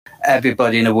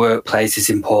everybody in a workplace is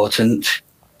important.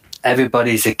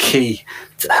 Everybody's a key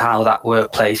to how that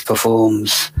workplace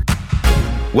performs.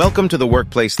 Welcome to the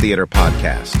Workplace Theater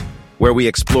Podcast, where we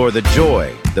explore the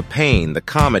joy, the pain, the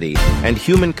comedy, and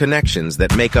human connections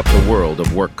that make up the world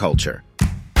of work culture.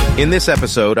 In this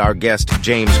episode, our guest,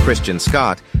 James Christian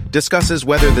Scott, discusses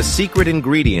whether the secret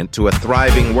ingredient to a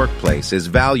thriving workplace is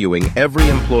valuing every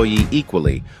employee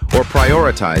equally or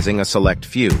prioritizing a select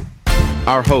few.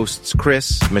 Our hosts,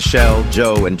 Chris, Michelle,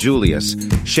 Joe, and Julius,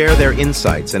 share their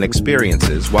insights and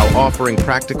experiences while offering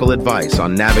practical advice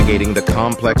on navigating the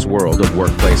complex world of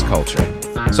workplace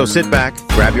culture. So sit back,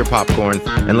 grab your popcorn,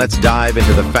 and let's dive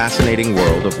into the fascinating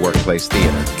world of workplace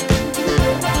theater.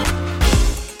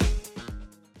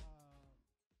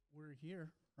 We're here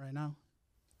right now.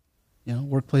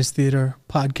 Workplace Theater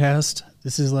Podcast.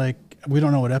 This is like, we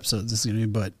don't know what episode this is going to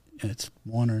be, but it's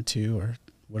 1 or 2 or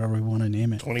whatever we want to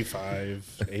name it.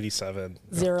 25, 87.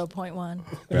 0.1.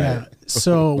 Yeah.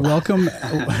 So welcome.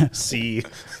 C.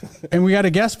 And we got a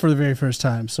guest for the very first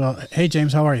time. So, hey,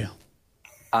 James, how are you?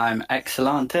 I'm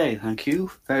excellente, thank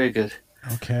you. Very good.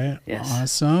 Okay. Yes.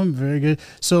 Awesome. Very good.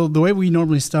 So the way we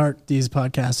normally start these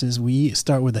podcasts is we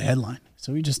start with a headline.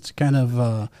 So we just kind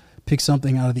of pick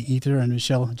something out of the ether, and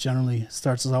Michelle generally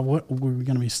starts us off. What were we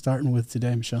going to be starting with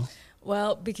today, Michelle?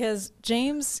 Well, because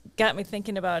James got me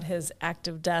thinking about his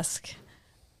active desk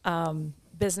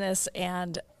business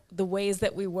and the ways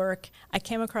that we work, I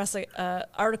came across an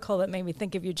article that made me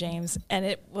think of you, James, and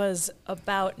it was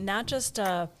about not just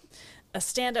a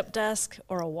stand-up desk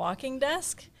or a walking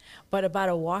desk, but about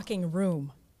a walking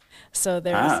room. So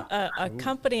there's a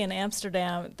company in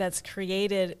Amsterdam that's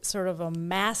created sort of a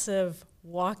massive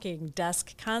walking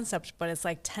desk concept, but it's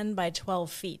like 10 by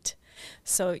 12 feet.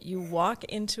 So you walk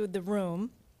into the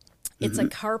room. It's a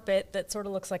carpet that sort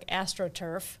of looks like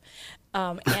AstroTurf,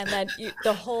 and then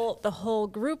the whole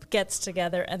group gets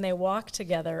together and they walk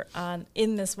together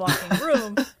in this walking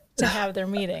room to have their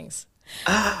meetings.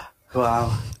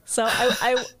 Wow. So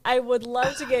I would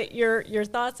love to get your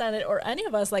thoughts on it, or any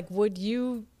of us. Like, would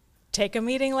you take a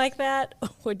meeting like that?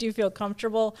 Would you feel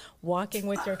comfortable walking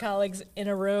with your colleagues in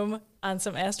a room on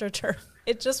some AstroTurf?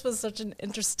 It just was such an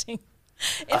interesting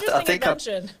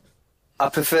invention. I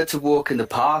prefer to walk in the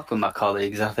park with my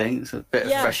colleagues. I think it's a bit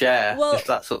of fresh air. Well, if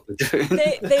that's what we're doing.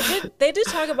 They did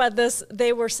talk about this.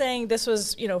 They were saying this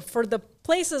was, for the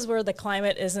places where the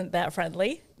climate isn't that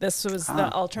friendly. This was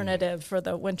the alternative for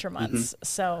the winter months.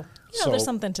 So there's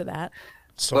something to that.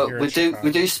 So well, we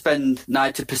do spend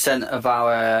 90% of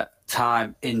our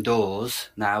time indoors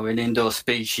now. We're an indoor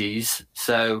species,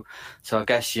 so I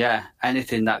guess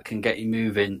anything that can get you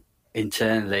moving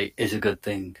internally is a good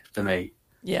thing for me.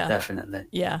 Yeah, definitely.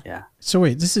 Yeah. So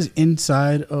wait, this is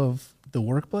inside of the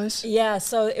workplace? Yeah,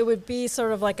 so it would be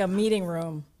sort of like a meeting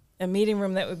room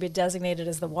that would be designated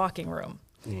as the walking room.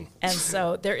 And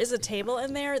so there is a table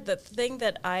in there. The thing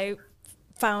that I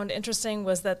found interesting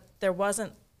was that there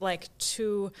wasn't like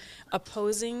 2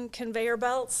 opposing conveyor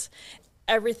belts.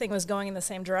 Everything was going in the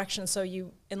same direction. So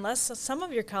unless some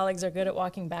of your colleagues are good at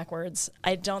walking backwards,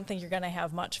 I don't think you're going to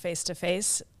have much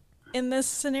face-to-face in this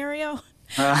scenario.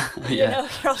 You're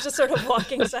all just sort of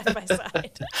walking side by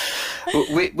side.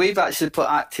 We've actually put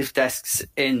active desks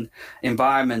in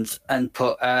environments and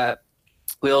put.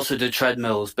 We also do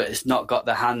treadmills, but it's not got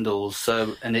the handles.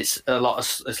 And it's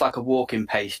it's like a walking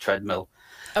pace treadmill.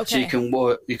 Okay. So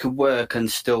you can work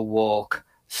and still walk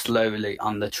slowly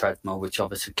on the treadmill, which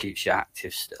obviously keeps you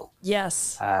active still.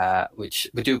 Yes. Which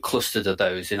we do clusters of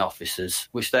those in offices,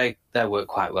 which they work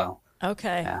quite well.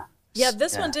 Okay. Yeah,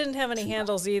 this one didn't have any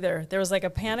handles either. There was like a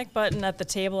panic button at the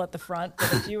table at the front,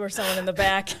 but if you were someone in the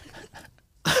back,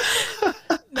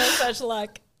 no such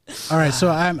luck. All right, so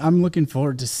I'm looking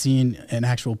forward to seeing an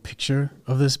actual picture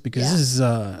of this, because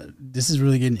this is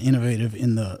really getting innovative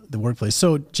in the workplace.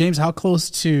 So, James, how close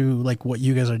to like what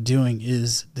you guys are doing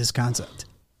is this concept?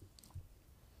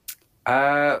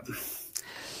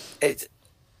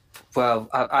 Well,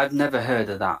 I've never heard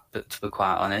of that, but to be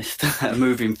quite honest, a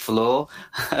moving floor.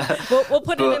 We'll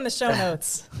put it in the show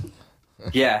notes.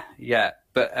 Yeah,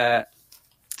 but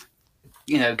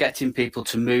getting people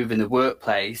to move in the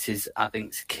workplace I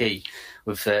think, is key.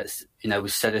 With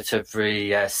with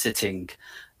sedentary sitting,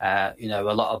 a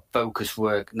lot of focus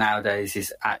work nowadays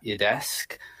is at your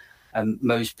desk, and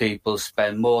most people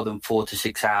spend more than 4 to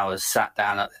 6 hours sat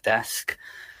down at the desk,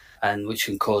 and which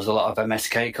can cause a lot of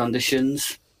MSK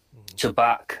conditions. To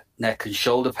back, neck and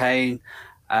shoulder pain.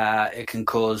 It can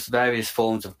cause various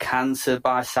forms of cancer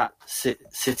by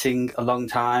sitting a long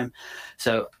time.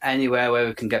 So anywhere where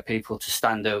we can get people to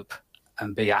stand up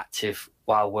and be active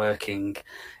while working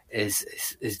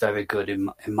is very good in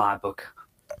my book.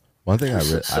 One thing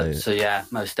So yeah,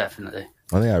 most definitely.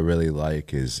 One thing I really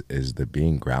like is the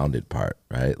being grounded part,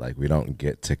 right? Like we don't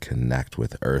get to connect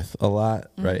with earth a lot,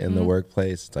 right? In the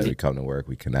workplace, it's like we come to work,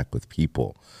 we connect with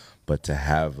people, but to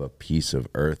have a piece of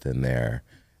earth in there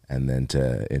and then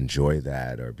to enjoy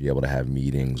that or be able to have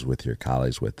meetings with your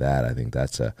colleagues with that, I think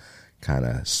that's a kind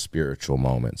of spiritual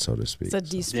moment, so to speak. It's a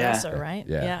de-stressor, right?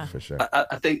 Yeah, for sure.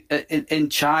 I think in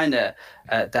China,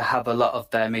 they have a lot of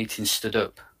their meetings stood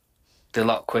up. They're a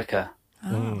lot quicker.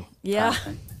 Oh, yeah.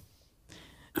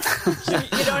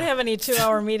 You don't have any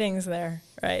 2-hour meetings there,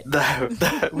 right? No,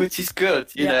 which is good,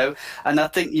 you know. And I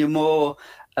think you're more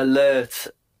alert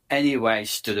anyway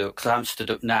stood up, because I'm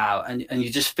stood up now, and you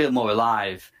just feel more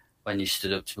alive when you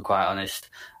stood up, to be quite honest.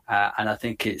 And I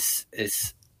think it's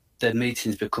the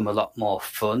meetings become a lot more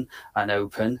fun and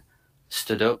open,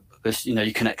 stood up, because, you know,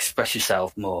 you can express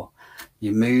yourself more.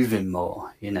 You're moving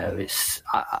more, you know.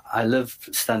 I love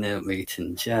standing up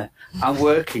meetings. Yeah, I'm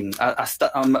working.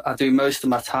 I do most of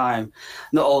my time,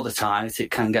 not all the time.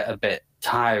 It can get a bit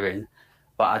tiring,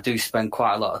 but I do spend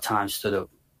quite a lot of time stood up,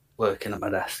 working at my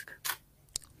desk.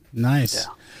 Nice.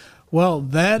 Yeah. Well,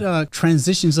 that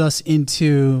transitions us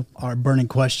into our burning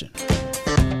question.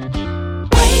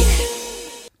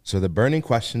 So the burning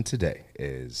question today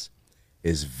is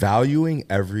valuing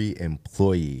every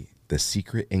employee the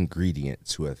secret ingredient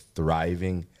to a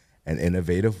thriving and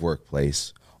innovative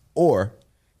workplace, or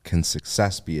can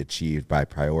success be achieved by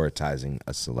prioritizing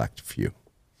a select few?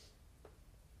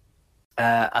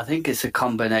 I think it's a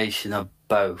combination of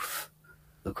both,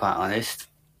 to be quite honest.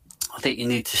 I think you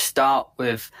need to start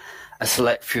with a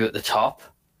select few at the top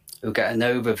who get an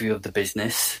overview of the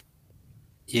business.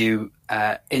 You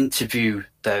interview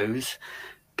those,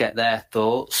 get their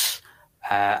thoughts,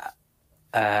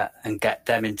 and get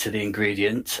them into the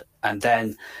ingredient, and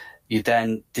then you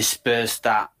disperse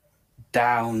that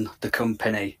down the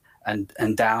company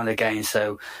and down again,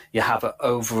 so you have an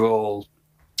overall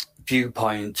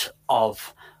viewpoint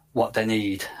of what they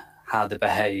need, how they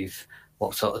behave,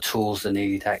 what sort of tools they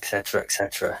need, etc.,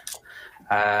 etc.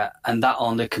 And that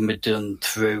only can be done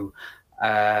through,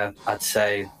 I'd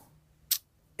say,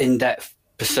 in-depth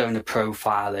persona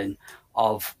profiling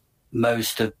of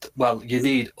you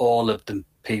need all of the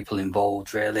people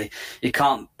involved, really. You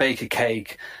can't bake a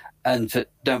cake and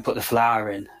don't put the flour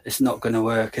in. It's not going to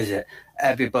work, is it?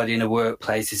 Everybody in a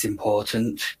workplace is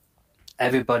important.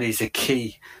 Everybody's a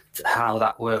key to how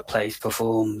that workplace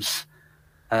performs.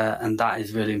 And that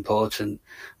is really important.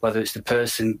 Whether it's the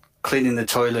person cleaning the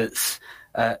toilets,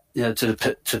 to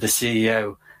the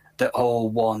CEO, they're all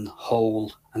one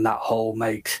whole, and that whole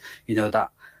makes, that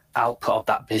output of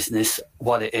that business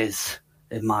what it is,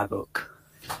 in my book.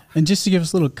 And just to give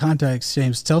us a little context,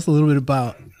 James, tell us a little bit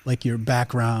about like your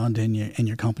background and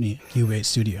your company, Cubase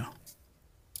Studio.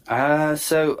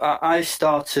 So I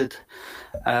started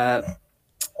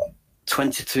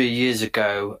 23 years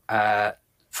ago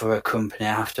for a company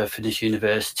after I finished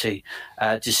university,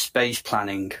 just space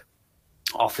planning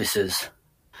officers,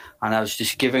 and I was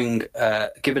just given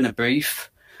a brief,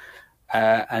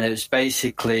 and it was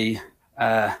basically.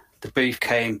 The brief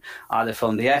came either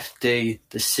from the FD,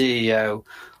 the CEO,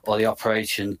 or the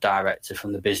operations director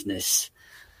from the business,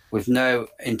 with no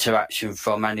interaction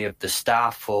from any of the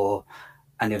staff or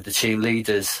any of the team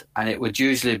leaders. And it would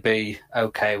usually be,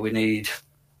 okay, we need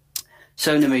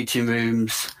so many meeting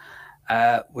rooms,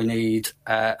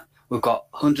 we've got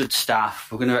 100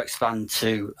 staff, we're going to expand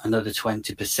to another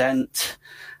 20%,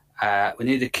 we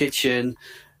need a kitchen,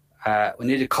 we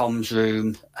need a comms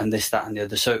room, and this, that, and the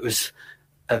other. So it was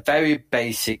a very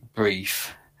basic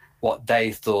brief, what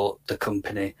they thought the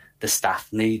company, the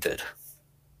staff needed.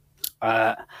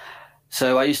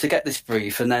 So I used to get this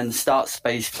brief and then start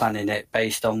space planning it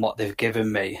based on what they've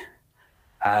given me.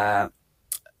 And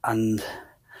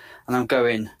I'm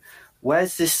going,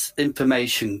 where's this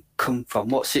information come from?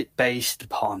 What's it based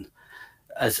upon?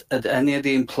 Has any of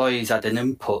the employees had an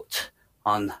input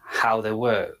on how they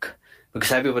work?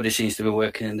 Because everybody seems to be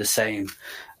working in the same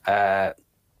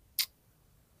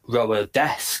row of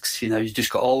desks. You've just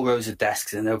got all rows of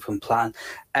desks in an open plan.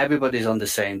 Everybody's on the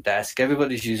same desk.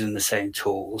 Everybody's using the same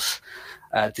tools.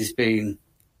 There's been,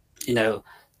 they're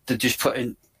just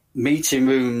putting meeting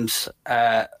rooms.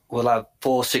 We'll have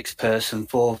 4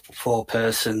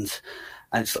 persons,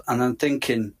 and I'm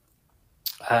thinking,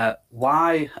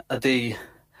 why are they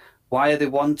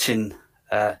wanting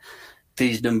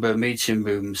these number of meeting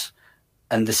rooms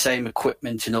and the same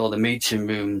equipment in all the meeting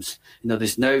rooms?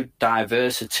 There's no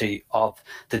diversity of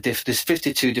there's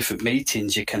 52 different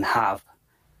meetings you can have,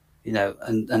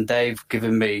 and they've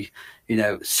given me,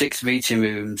 6 meeting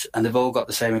rooms and they've all got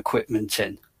the same equipment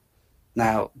in.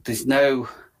 Now, there's no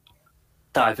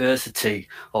diversity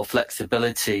or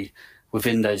flexibility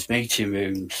within those meeting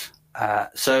rooms.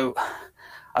 So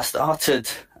I started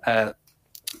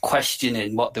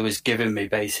questioning what they was giving me,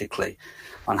 basically,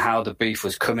 on how the brief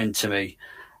was coming to me.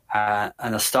 And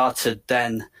I started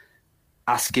then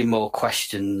asking more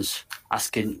questions,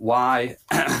 asking why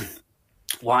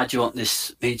why do you want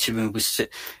this meeting room with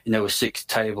 6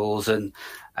 tables, and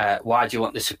why do you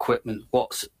want this equipment?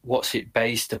 What's it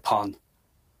based upon?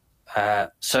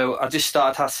 So I just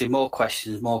started asking more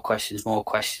questions,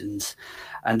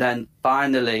 and then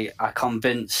finally I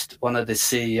convinced one of the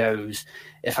CEOs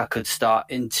if I could start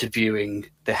interviewing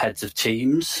the heads of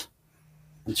teams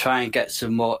and try and get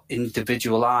some more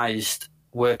individualized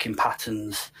working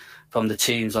patterns from the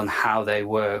teams on how they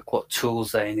work, what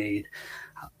tools they need,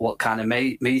 what kind of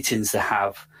meetings they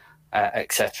have,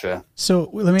 etc.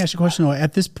 So let me ask you a question.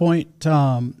 At this point,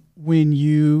 when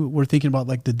you were thinking about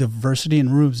like the diversity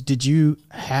in rooms, did you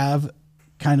have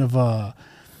kind of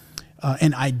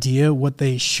an idea what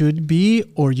they should be,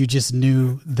 or you just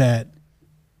knew that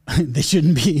they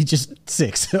shouldn't be just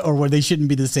 6, or where they shouldn't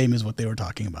be the same as what they were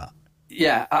talking about?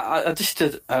 Yeah, I just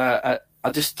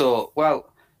thought,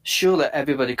 well, surely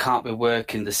everybody can't be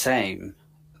working the same.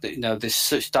 There's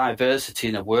such diversity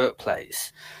in a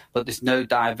workplace, but there's no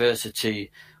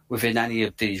diversity within any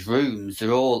of these rooms.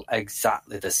 They're all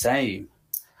exactly the same.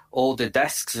 All the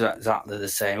desks are exactly the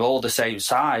same, all the same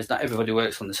size. Not everybody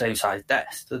works on the same size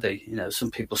desk, do they?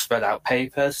 Some people spread out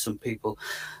papers, some people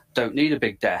don't need a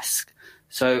big desk.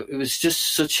 So it was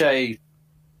just such a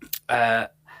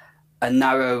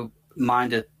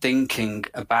narrow-minded thinking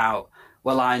about,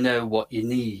 well, I know what you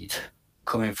need,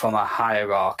 coming from a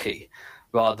hierarchy,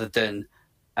 rather than,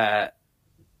 let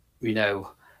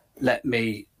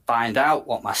me find out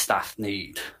what my staff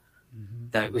need.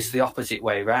 Mm-hmm. It was the opposite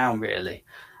way around, really.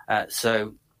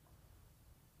 So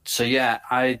yeah,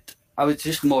 I was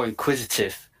just more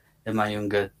inquisitive in my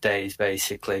younger days,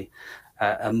 basically,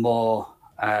 and more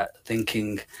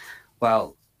thinking,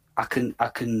 well, I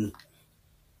can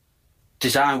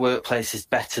design workplaces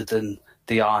better than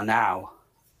they are now.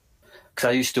 Because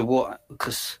I used to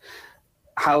because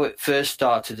how it first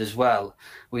started as well,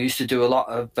 we used to do a lot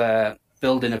of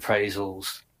building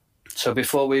appraisals. So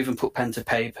before we even put pen to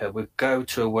paper, we'd go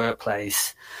to a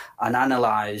workplace and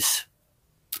analyse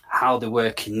how they're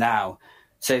working now.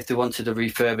 Say if they wanted a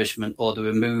refurbishment or they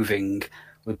were moving,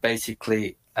 we'd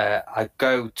basically, I'd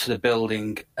go to the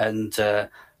building and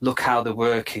look how they're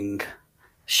working,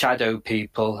 shadow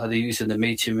people. Are they using the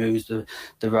meeting rooms the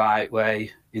right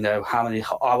way?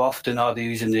 How often are they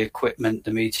using the equipment,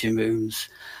 the meeting rooms?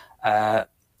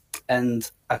 And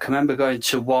I can remember going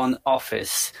to one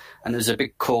office, and there's a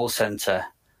big call centre.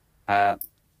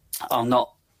 I'll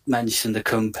not mention the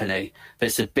company, but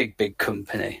it's a big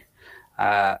company.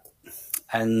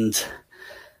 And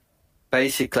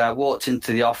basically I walked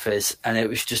into the office, and it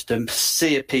was just a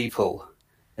sea of people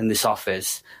in this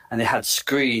office, and they had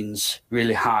screens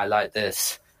really high like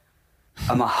this.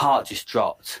 And my heart just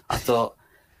dropped. I thought,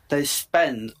 they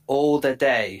spend all their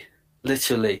day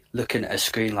literally looking at a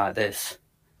screen like this.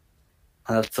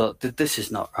 And I thought, this is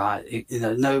not right.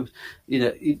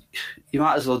 You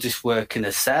might as well just work in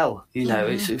a cell.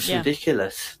 It's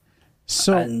ridiculous.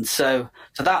 So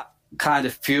that kind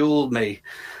of fueled me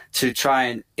to try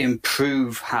and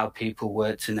improve how people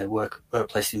worked in a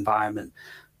workplace environment.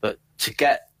 But to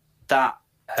get that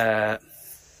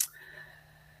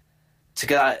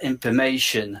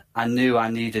information, I knew I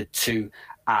needed to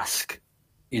ask,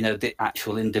 the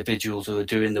actual individuals who are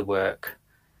doing the work,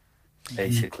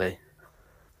 basically.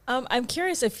 I'm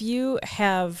curious if you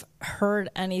have heard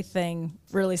anything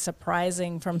really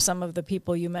surprising from some of the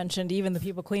people you mentioned, even the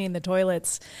people cleaning the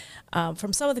toilets,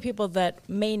 from some of the people that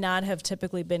may not have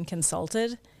typically been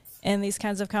consulted in these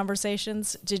kinds of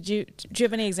conversations. Do you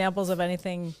have any examples of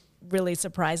anything really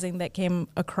surprising that came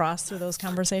across through those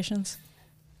conversations?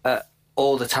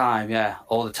 All the time, yeah,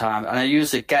 all the time. And I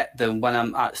usually get them when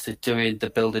I'm actually doing the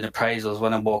building appraisals,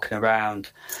 when I'm walking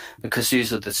around, because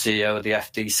usually the CEO or the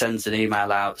FD sends an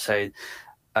email out saying,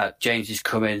 James is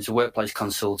coming, he's a workplace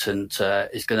consultant,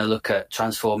 is going to look at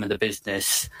transforming the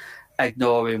business,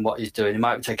 ignoring what he's doing. He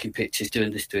might be taking pictures,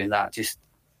 doing this, doing that, just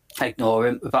ignore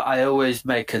him. But I always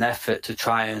make an effort to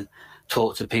try and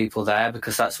talk to people there,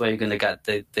 because that's where you're going to get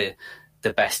the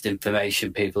best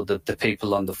information, the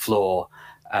people on the floor.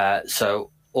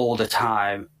 So all the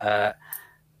time, I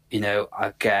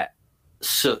get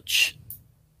such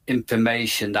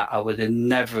information that I would have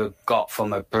never got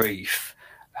from a brief.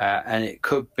 And it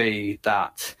could be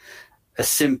that as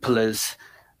simple as,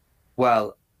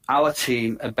 well, our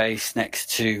team are based next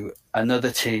to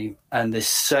another team and they're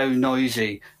so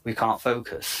noisy we can't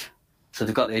focus. So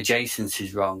they've got the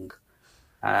adjacencies wrong.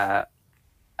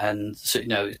 And so,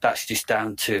 that's just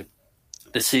down to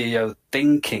the CEO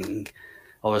thinking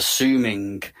or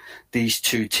assuming these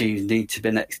two teams need to be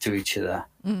next to each other.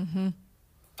 Mm-hmm.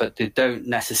 But they don't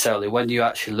necessarily, when you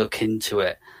actually look into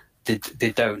it,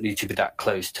 they don't need to be that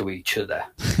close to each other.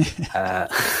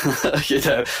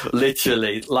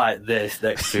 Literally like this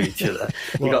next to each other.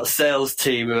 You've got a sales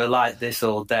team who are like this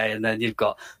all day, and then you've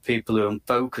got people who are on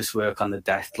focus work on the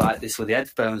desk like this with the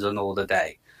headphones on all the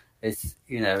day. It's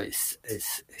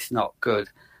not good.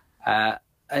 And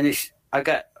I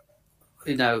get,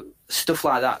 stuff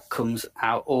like that comes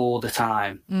out all the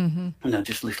time. Mm-hmm.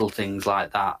 Just little things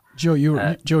like that. Joe,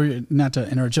 not to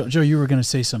interrupt. Joe, you were going to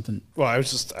say something. Well, I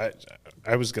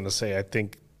was going to say, I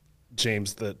think,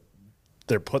 James, that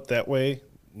they're put that way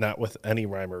not with any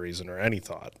rhyme or reason or any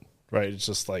thought, right? It's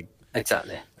just like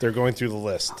exactly they're going through the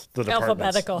list, the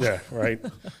departments. Alphabetical. Yeah, right.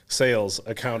 Sales,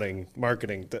 accounting,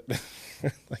 marketing.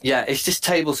 Yeah, it's just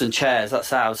tables and chairs. That's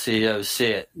how CEOs see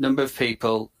it. Number of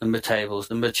people, number of tables,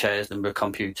 number of chairs, number of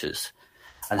computers,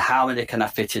 and how many can I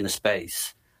fit in a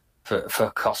space for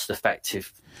a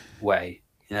cost-effective way.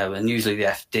 And usually the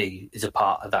FD is a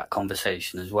part of that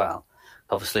conversation as well.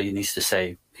 Obviously, he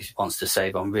wants to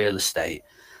save on real estate,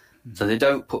 so they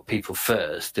don't put people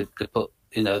first. They put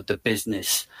the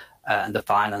business and the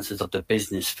finances of the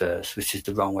business first, which is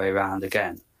the wrong way around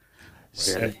again.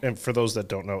 Really. And for those that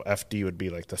don't know, FD would be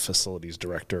like the facilities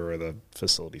director or the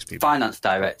facilities people. Finance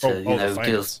director,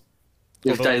 deals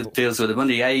with the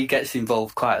money. Yeah, he gets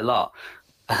involved quite a lot.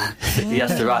 He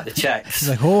has to write the checks. He's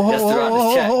like, hold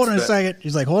on a second.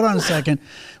 He's like, hold on a second.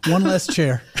 One less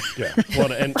chair. Yeah.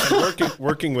 Well, and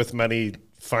working with many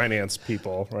finance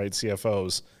people, right,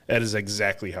 CFOs, that is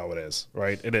exactly how it is,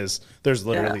 right? It is. There's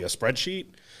literally a spreadsheet,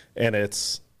 and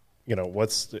it's,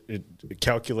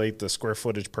 calculate the square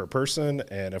footage per person,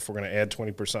 and if we're going to add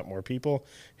 20% more people,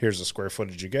 here's the square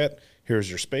footage you get. Here's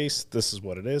your space. This is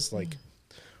what it is. Like,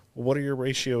 what are your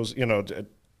ratios?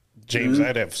 James,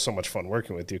 I'd have so much fun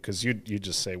working with you because you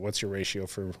just say, what's your ratio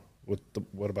for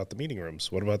what about the meeting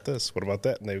rooms? What about this? What about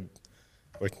that? And they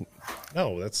like,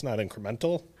 no, that's not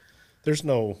incremental. There's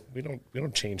no, we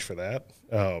don't change for that.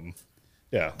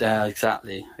 Yeah,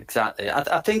 exactly.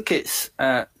 I think it's,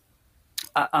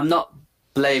 I'm not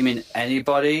blaming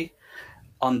anybody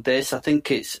on this. I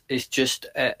think it's just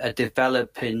a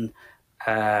developing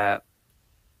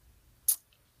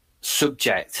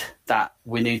subject that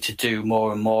we need to do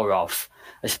more and more of,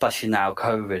 especially now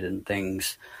COVID and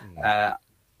things.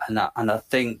 And I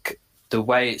think the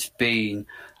way it's been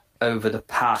over the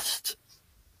past,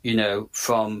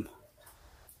 from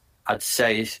I'd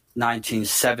say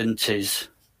 1970s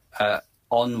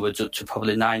onwards up to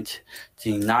probably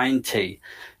 1990,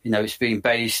 it's been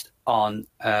based on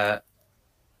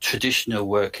traditional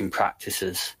working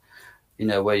practices,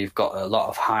 where you've got a lot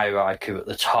of hierarchy at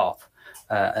the top.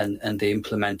 And they're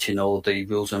implementing all the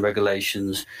rules and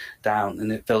regulations down,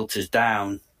 and it filters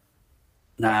down.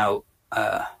 Now,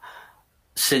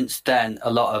 since then,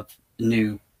 a lot of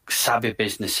new savvy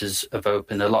businesses have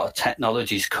opened, a lot of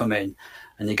technology's come in,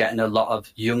 and you're getting a lot of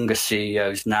younger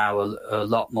CEOs now a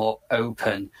lot more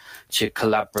open to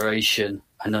collaboration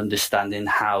and understanding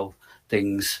how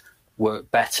things work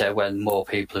better when more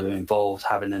people are involved,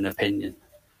 having an opinion.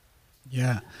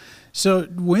 Yeah. So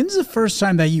when's the first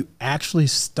time that you actually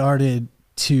started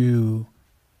to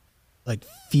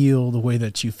feel the way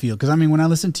that you feel? Because when I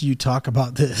listen to you talk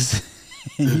about this,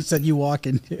 and you said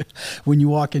when you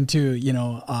walk into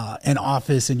an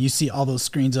office and you see all those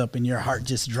screens up and your heart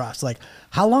just drops. Like,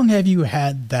 how long have you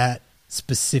had that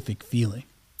specific feeling,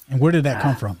 and where did that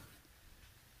come from?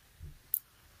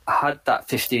 I had that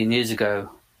 15 years ago,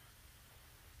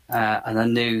 and I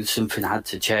knew something had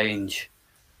to change.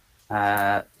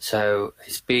 So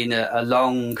it's been a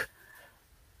long,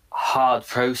 hard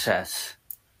process.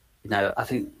 I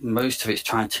think most of it's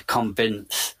trying to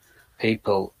convince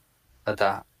people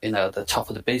that, the top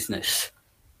of the business,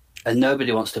 and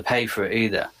nobody wants to pay for it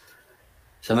either.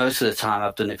 So most of the time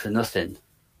I've done it for nothing,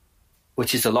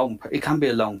 which is it can be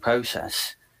a long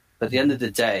process. But at the end of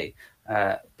the day,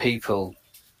 people,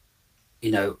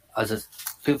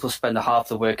 people spend half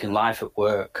the waking life at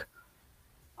work,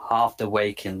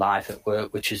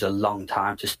 which is a long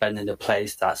time to spend in a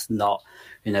place that's not,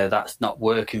 that's not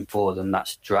working for them.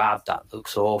 That's drab. That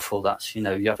looks awful. That's, you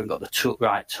haven't got the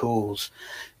right tools.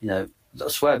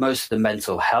 That's where most of the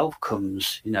mental health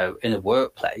comes, in a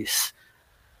workplace.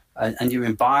 And your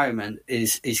environment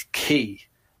is key,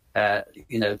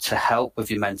 to help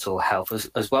with your mental health,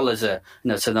 as well as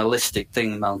it's an holistic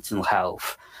thing, mental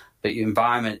health. But your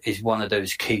environment is one of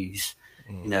those keys,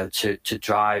 to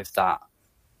drive that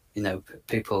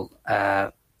people.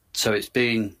 So it's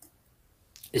been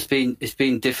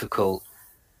difficult,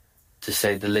 to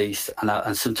say the least,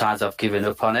 and sometimes I've given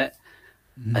up on it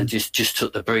and just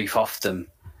took the brief off them.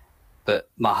 But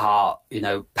my heart,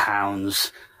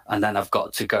 pounds, and then I've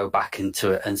got to go back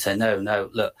into it and say, no,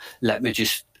 look,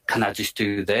 can I just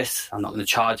do this? I'm not going to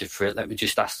charge you for it. Let me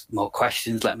just ask more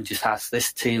questions. Let me just ask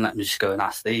this team. Let me just go and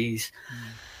ask these.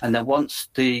 And then once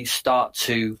they start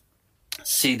to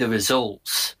see the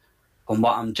results from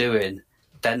what I'm doing,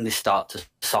 then they start to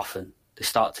soften. They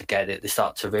start to get it. They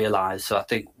start to realise. So I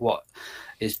think what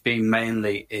it's been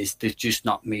mainly is they've just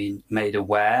not been made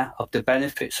aware of the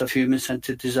benefits of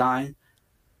human-centred design,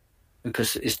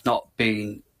 because it's not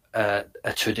been a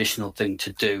traditional thing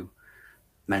to do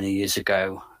many years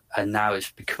ago, and now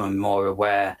it's becoming more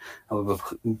aware,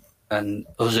 and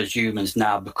us as humans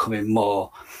now becoming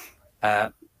more,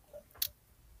 I'd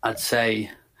say,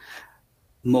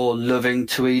 more loving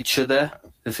to each other.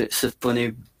 If it's a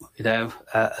funny,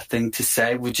 a thing to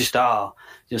say, we just are.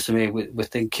 You know what I mean? We're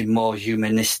thinking more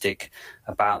humanistic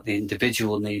about the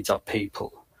individual needs of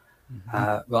people,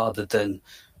 rather than,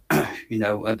 at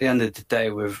the end of the day,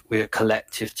 we're a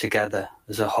collective together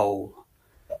as a whole.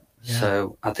 Yeah.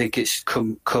 So I think it's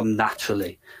come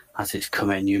naturally as it's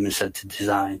come in human-centered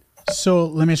design. So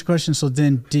let me ask you a question. So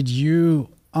then did you,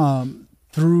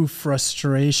 through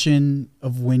frustration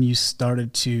of when you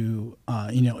started to,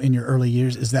 in your early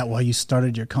years, is that why you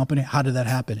started your company? How did that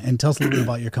happen? And tell us a little bit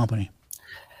about your company.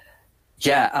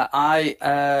 Yeah, I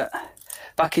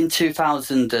back in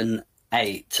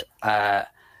 2008, I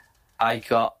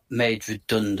got made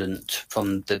redundant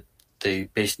from the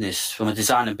business, from a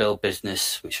design and build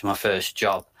business, which was my first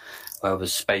job, where I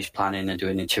was space planning and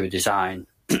doing interior design.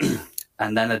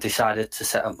 And then I decided to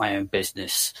set up my own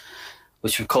business,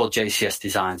 which we called JCS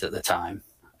Designs at the time,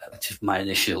 which is my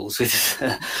initials, which is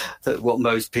what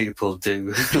most people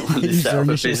do when they set up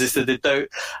a business and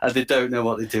they don't know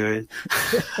what they're doing.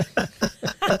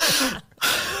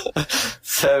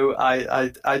 So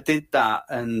I did that,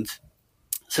 and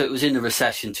so it was in the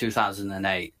recession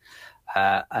 2008,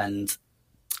 and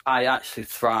I actually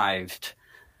thrived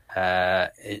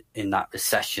in that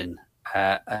recession,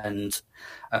 and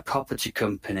a property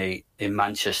company in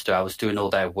Manchester, I was doing all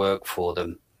their work for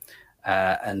them,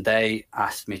 and they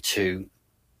asked me to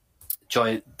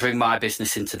bring my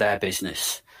business into their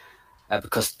business,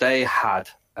 because they had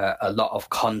a lot of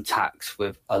contacts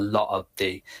with a lot of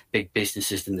the big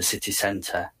businesses in the city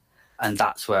centre, and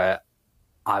that's where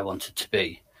I wanted to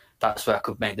be. That's where I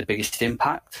could make the biggest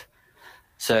impact.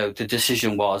 So the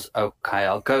decision was, okay,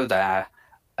 I'll go there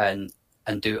and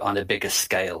do it on a bigger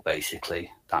scale,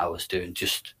 basically, that I was doing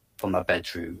just from my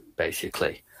bedroom,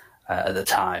 basically, at the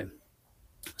time.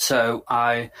 So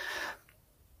I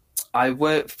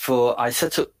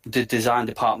set up the design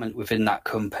department within that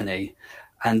company,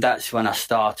 and that's when I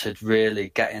started really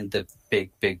getting the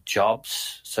big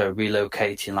jobs. So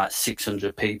relocating like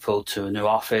 600 people to a new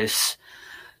office.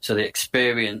 So the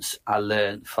experience I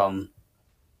learned from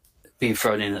being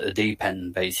thrown in at the deep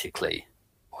end, basically,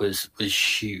 was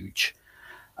huge.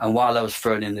 And while I was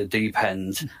thrown in the deep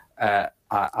end,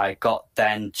 I got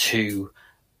then to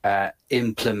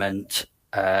implement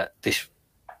this,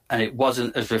 and it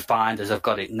wasn't as refined as I've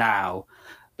got it now,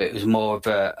 but it was more of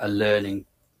a learning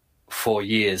 4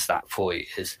 years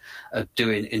of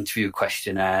doing interview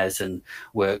questionnaires and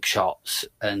workshops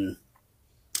and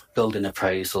building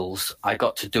appraisals. I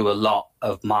got to do a lot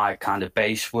of my kind of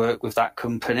base work with that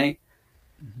company.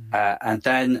 And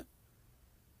then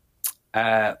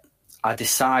I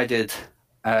decided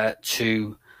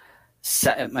to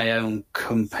set up my own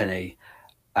company.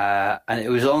 And it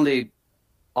was only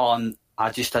I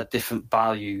just had different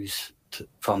values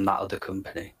from that other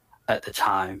company at the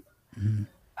time.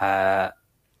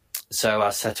 So I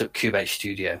set up Cubase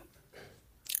Studio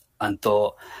and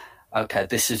thought, okay,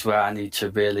 this is where I need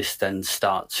to really then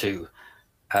start to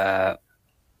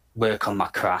work on my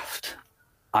craft.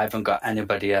 I haven't got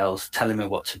anybody else telling me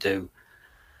what to do,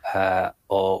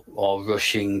 or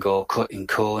rushing or cutting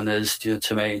corners. Do you know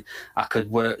what I mean? I could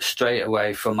work straight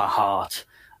away from my heart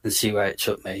and see where it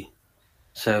took me.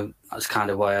 So that's kind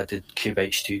of why I did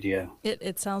Cubase Studio.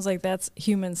 It sounds like that's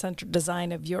human-centered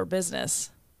design of your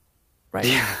business, right?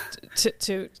 Yeah.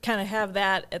 To kind of have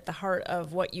that at the heart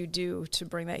of what you do to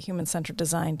bring that human-centered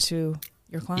design to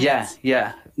your clients.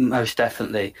 Yeah, most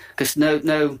definitely. Because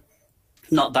no,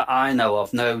 not that I know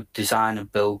of, no design and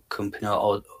build company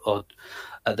or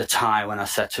at the time when I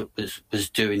set up was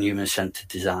doing human-centered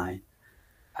design.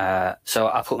 So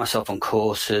I put myself on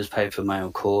courses, paid for my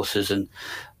own courses, and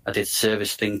I did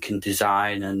service thinking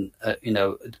design, and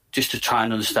just to try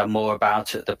and understand more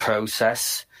about it, the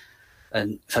process,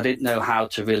 and so I didn't know how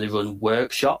to really run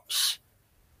workshops,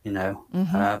 you know,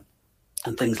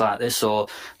 and things like this, or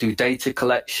do data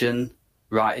collection,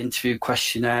 write interview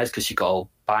questionnaires, because you got all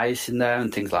bias in there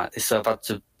and things like this. So I've had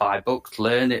to buy books,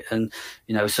 learn it, and,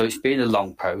 you know, so it's been a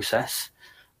long process.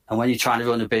 And when you're trying to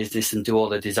run a business and do all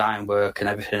the design work and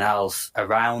everything else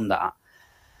around that,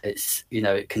 it's, you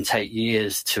know, it can take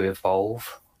years to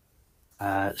evolve.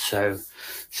 So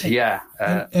yeah.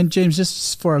 And James,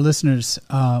 just for our listeners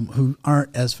who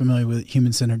aren't as familiar with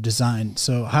human-centered design,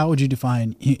 so how would you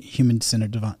define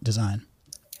human-centered design?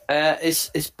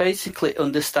 It's basically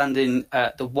understanding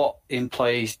what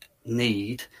employees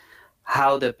need,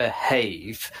 how they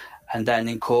behave, and then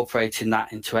incorporating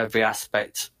that into every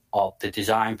aspect of the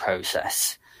design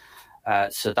process.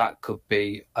 So that could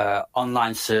be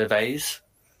online surveys,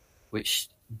 which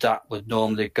that would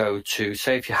normally go to,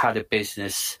 say if you had a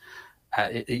business,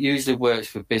 it usually works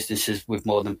for businesses with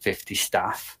more than 50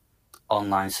 staff,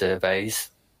 online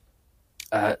surveys.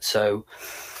 So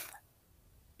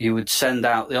you would send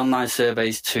out the online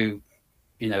surveys to,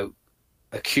 you know,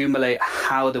 accumulate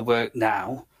how they work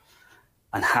now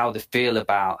and how they feel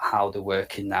about how they're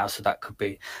working now. So that could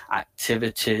be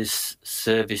activities,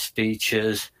 service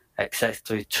features,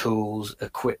 accessory tools,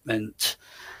 equipment,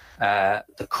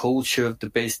 the culture of the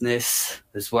business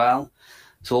as well.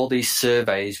 So all these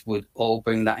surveys would all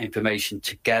bring that information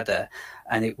together,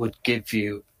 and it would give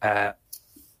you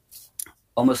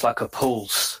almost like a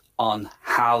pulse on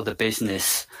how the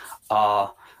business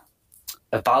are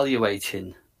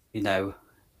evaluating, you know,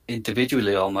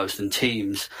 individually almost, and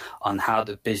teams on how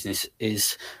the business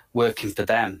is working for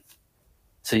them.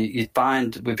 So you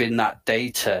find within that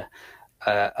data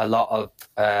a lot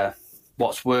of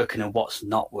what's working and what's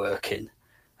not working.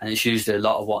 And it's usually a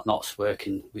lot of what not's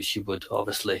working, which you would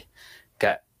obviously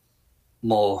get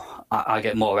more, I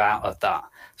get more out of that.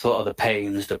 Sort of the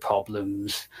pains, the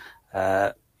problems,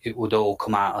 it would all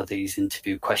come out of these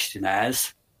interview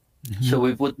questionnaires. Mm-hmm. So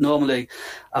we would normally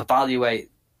evaluate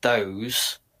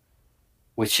those,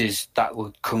 that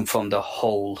would come from the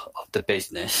whole of the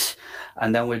business.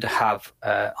 And then we'd have,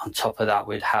 on top of that,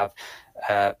 we'd have,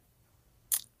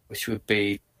 which would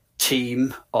be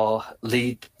team or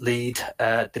lead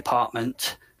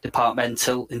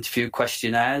departmental interview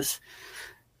questionnaires.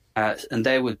 And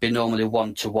they would be normally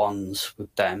one-to-ones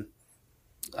with them,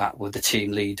 with the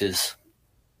team leaders.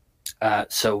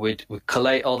 So we'd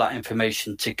collate all that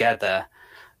information together,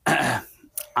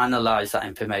 analyse that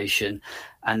information,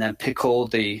 and then pick all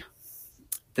the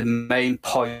main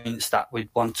points that we'd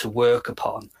want to work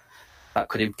upon that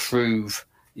could improve,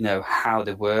 you know, how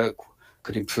they work,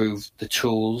 could improve the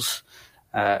tools,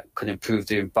 could improve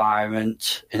the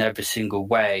environment in every single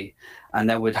way. And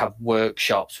then we'd have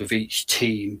workshops with each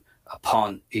team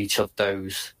upon each of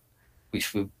those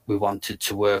which we wanted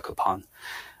to work upon.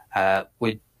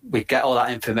 We'd get all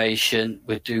that information,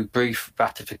 we'd do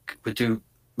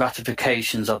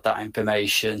ratifications of that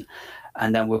information,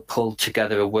 and then we'd pull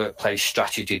together a workplace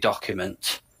strategy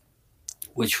document,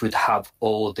 which would have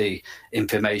all the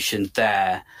information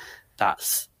there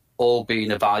that's all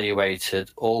being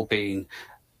evaluated, all being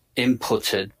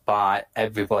inputted by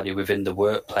everybody within the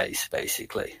workplace,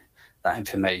 basically, that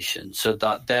information. So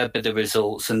that there'd be the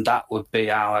results, and that would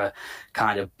be our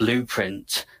kind of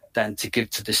blueprint then to give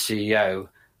to the CEO,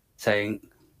 saying,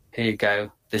 here you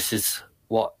go, this is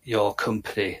what your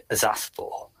company has asked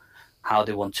for, how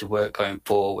they want to work going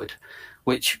forward,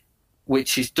 which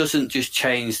doesn't just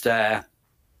change their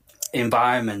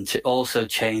environment, it also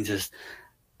changes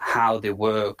how they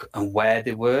work and where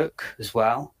they work as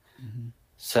well. Mm-hmm.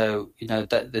 So, you know,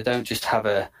 that they don't just have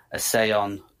a say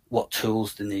on what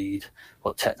tools they need,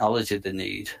 what technology they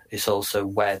need. It's also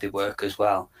where they work as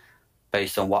well,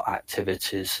 based on what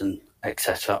activities and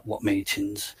etc., what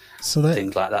meetings,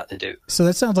 things like that they do. So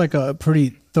that sounds like a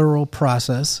pretty thorough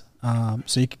process.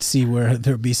 So you can see where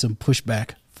there'll be some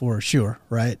pushback for sure,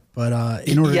 right? But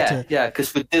in order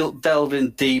because we're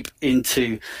delving deep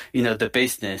into, you know, the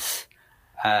business.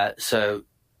 So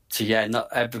not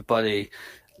everybody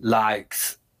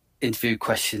likes interview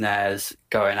questionnaires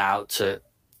going out to,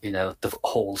 you know, the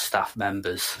whole staff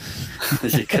members,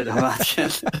 as you can imagine.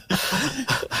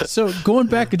 So going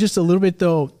back just a little bit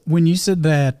though, when you said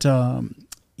that,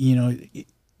 you know,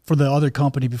 for the other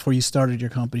company before you started your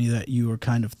company, that you were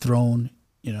kind of thrown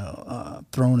in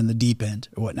the deep end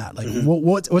or whatnot. Like, mm-hmm.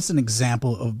 what's an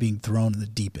example of being thrown in the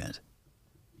deep end?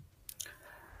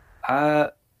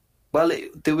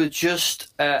 They were just,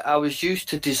 I was used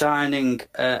to designing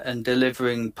and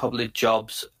delivering probably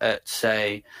jobs at,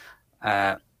 say,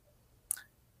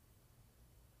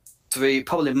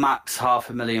 probably max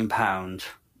 £500,000,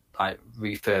 like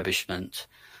refurbishment.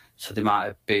 So there might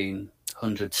have been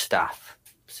 100 staff,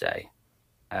 say.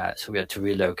 So we had to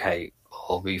relocate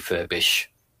or refurbish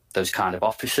those kind of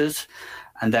offices.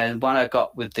 And then when I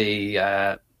got with the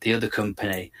other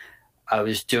company, I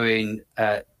was doing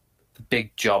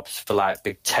big jobs for like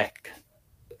big tech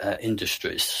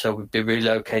industries. So we'd be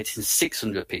relocating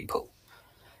 600 people.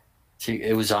 So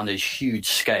it was on a huge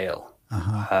scale.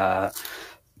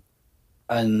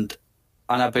 And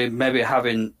I've been maybe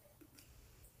having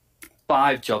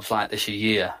 5 jobs like this a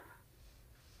year,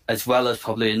 as well as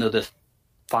probably another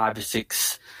 5 or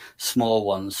 6 small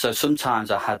ones. So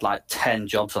sometimes I had like 10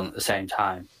 jobs on at the same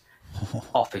time.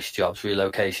 Office jobs,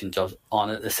 relocation jobs on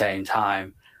at the same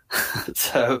time.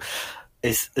 So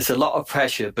it's a lot of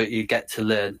pressure, but you get to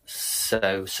learn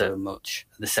so much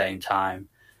at the same time.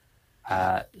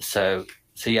 So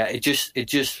yeah, it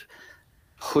just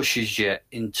pushes you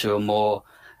into a more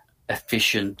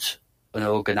efficient and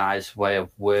organized way of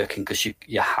working, because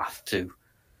you have to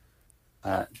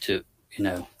be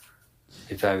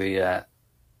very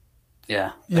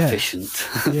efficient.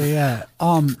 Yeah.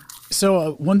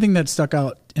 So one thing that stuck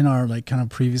out in our like kind of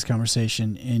previous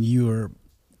conversation, and you were,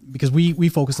 because we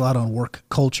focus a lot on work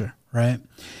culture, right?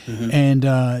 Mm-hmm. And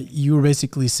you were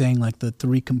basically saying like the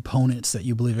 3 components that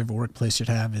you believe every workplace should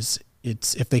have is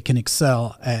it's if they can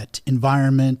excel at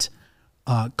environment,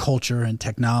 culture, and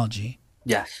technology.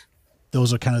 Yes.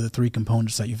 Those are kind of the 3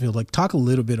 components that you feel like. Talk a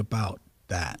little bit about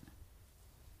that.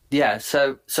 Yeah.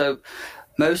 So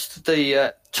most of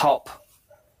the top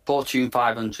Fortune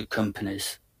 500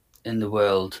 companies in the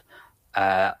world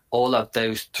all have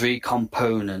those 3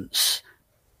 components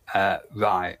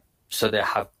right. So they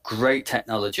have great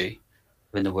technology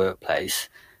in the workplace,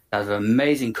 they have an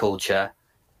amazing culture,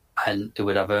 and they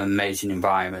would have an amazing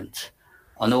environment.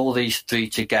 And all these 3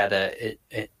 together,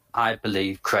 it I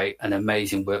believe, create an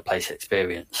amazing workplace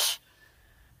experience.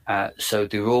 So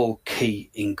they're all key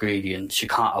ingredients. You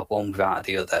can't have one without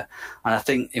the other. And I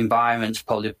think environment's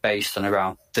probably based on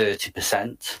around 30%.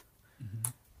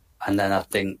 Mm-hmm. And then I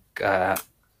think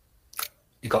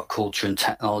you've got culture and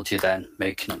technology then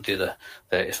making up the other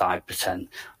 35%.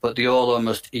 But they're all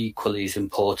almost equally as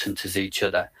important as each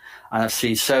other. And I've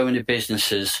seen so many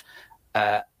businesses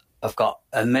have got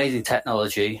amazing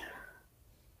technology.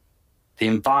 The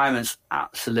environment's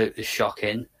absolutely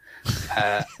shocking.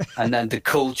 And then the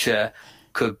culture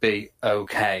could be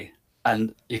okay.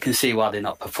 And you can see why they're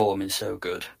not performing so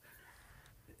good.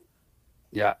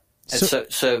 Yeah.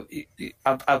 So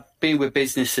I've been with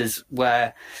businesses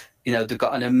where, they've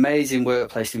got an amazing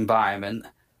workplace environment,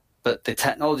 but the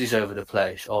technology's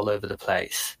all over the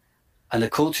place. And the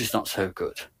culture's not so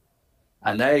good.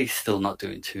 And they're still not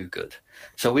doing too good.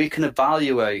 So we can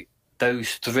evaluate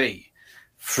those 3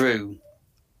 through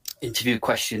interview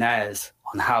questionnaires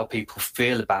on how people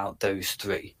feel about those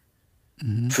 3,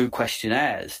 mm-hmm. through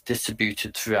questionnaires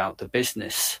distributed throughout the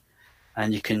business.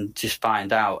 And you can just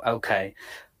find out, okay,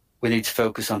 we need to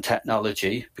focus on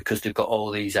technology because they've got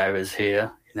all these errors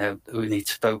here. We need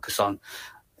to focus on,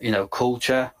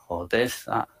 culture or this,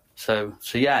 that. So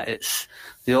yeah,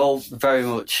 they're all very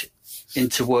much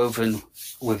interwoven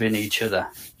within each other.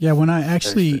 Yeah, when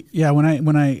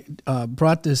I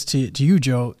brought this to you,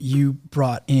 Joe, you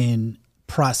brought in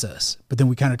process, but then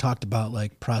we kind of talked about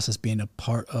like process being a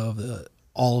part of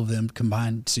all of them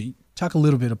combined. So you talk a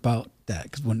little bit about that,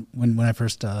 because when I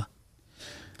first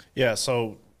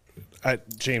so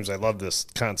James, I love this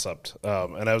concept,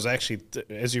 and I was actually,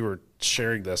 as you were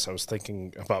sharing this, I was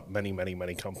thinking about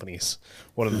many companies.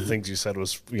 One of the things you said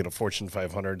was Fortune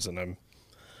 500s, and I'm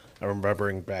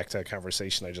remembering back to a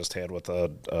conversation I just had with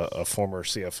a former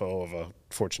CFO of a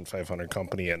Fortune 500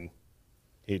 company, and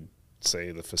he'd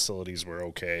say the facilities were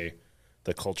okay,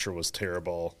 the culture was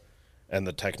terrible, and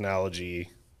the technology,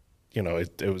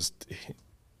 it was,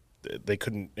 they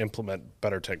couldn't implement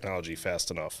better technology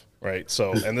fast enough, right?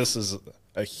 So, and this is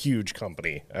a huge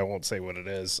company. I won't say what it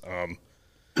is,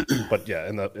 but yeah,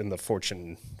 in the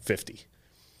Fortune 50.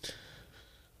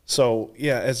 So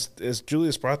yeah, as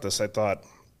Julius brought this, I thought,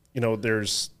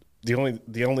 there's the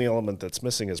only element that's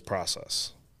missing is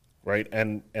process, right?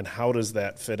 And how does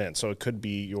that fit in? So it could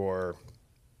be you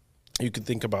could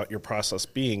think about your process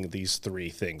being these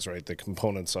 3 things, right? The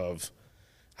components of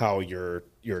how your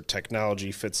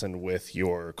technology fits in with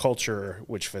your culture,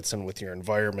 which fits in with your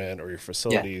environment or your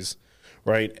facilities,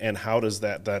 right? And how does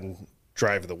that then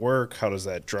drive the work? How does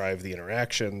that drive the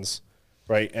interactions,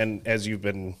 right? And as you've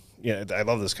been, I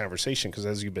love this conversation because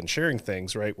as you've been sharing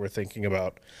things, right, we're thinking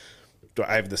about,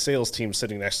 I have the sales team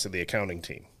sitting next to the accounting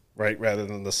team, right? Rather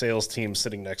than the sales team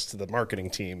sitting next to the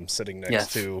marketing team, sitting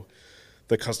next to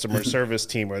the customer service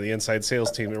team or the inside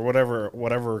sales team or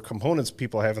whatever components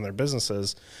people have in their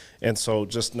businesses. And so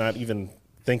just not even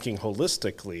thinking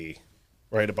holistically,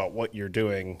 right, about what you're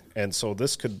doing. And so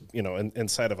this could,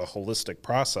 inside of a holistic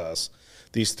process,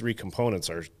 these three components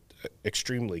are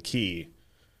extremely key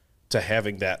to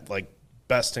having that like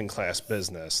best in class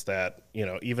business that,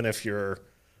 even if you're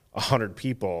 100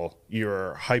 people,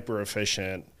 you're hyper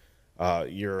efficient,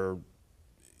 you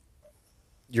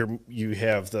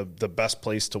have the best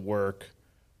place to work,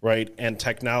 right? And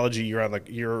technology, you're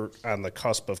on the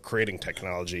cusp of creating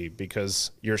technology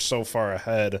because you're so far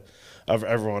ahead of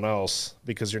everyone else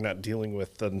because you're not dealing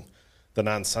with the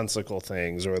nonsensical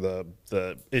things or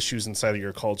the issues inside of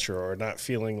your culture, or not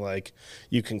feeling like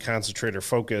you can concentrate or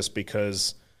focus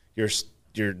because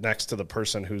you're next to the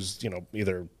person who's,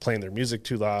 either playing their music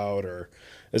too loud or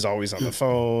is always on the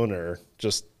phone, or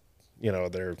just,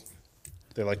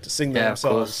 they like to sing to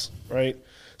themselves, right?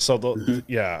 So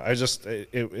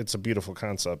it's a beautiful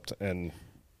concept, and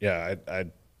I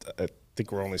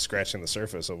think we're only scratching the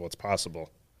surface of what's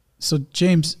possible. So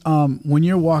James, when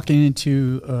you're walking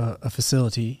into a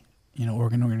facility, or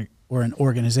an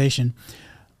organization,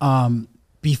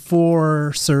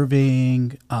 before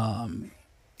serving,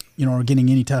 or getting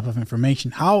any type of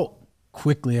information, how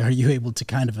quickly are you able to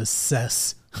kind of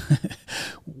assess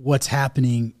what's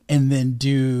happening and then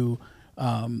do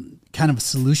kind of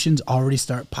solutions already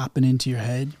start popping into your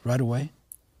head right away?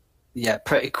 Yeah,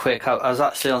 pretty quick. I was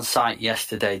actually on site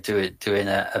yesterday doing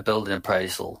a building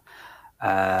appraisal,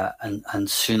 and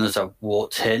as soon as I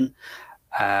walked in,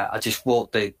 I just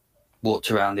walked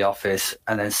around the office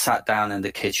and then sat down in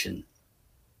the kitchen,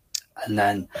 and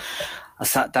then I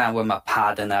sat down with my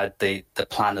pad and I had the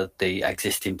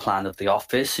existing plan of the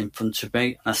office in front of me,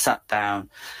 and I sat down,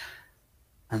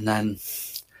 and then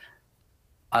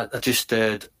I just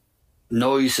heard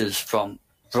noises from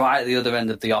right at the other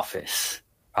end of the office,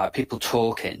 right, people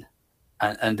talking,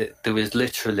 and there was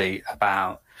literally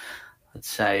about, I'd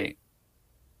say,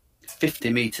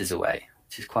 50 meters away,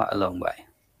 which is quite a long way.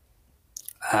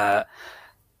 I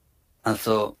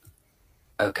thought,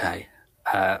 okay.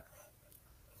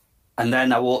 And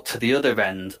then I walked to the other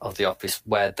end of the office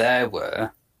where there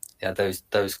were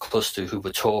those clusters who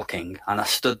were talking, and I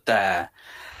stood there,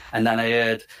 and then I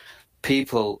heard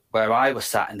people where I was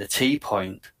sat in the T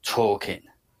point talking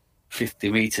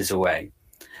 50 meters away.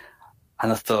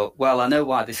 And I thought, well, I know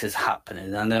why this is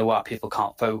happening. I know why people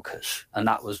can't focus. And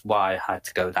that was why I had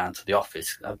to go down to the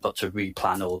office. I've got to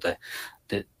replan all the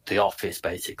office,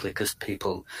 basically, because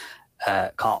people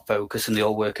can't focus and they're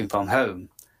all working from home.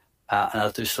 And I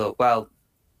just thought, well,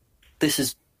 this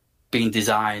has been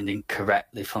designed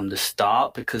incorrectly from the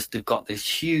start, because they've got this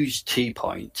huge T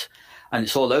point and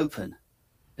it's all open.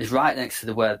 It's right next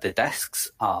to where the desks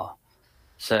are.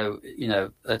 So,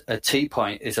 a T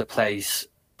point is a place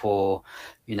for,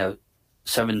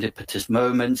 serendipitous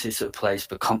moments. It's a place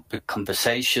for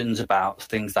conversations about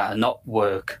things that are not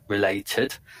work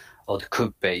related, or they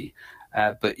could be.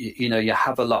 But, you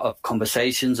have a lot of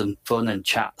conversations and fun and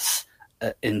chats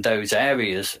in those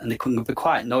areas, and they can be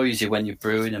quite noisy when you're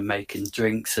brewing and making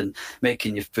drinks and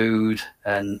making your food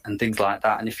and things like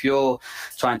that. And if you're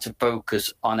trying to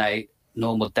focus on a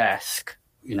normal desk,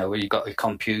 where you've got a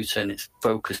computer and it's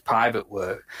focused private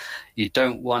work, you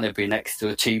don't want to be next to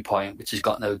a T point which has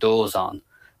got no doors on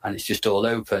and it's just all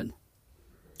open.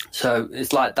 So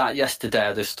it's like that yesterday.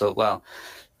 I just thought, well,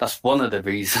 that's one of the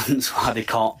reasons why they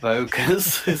can't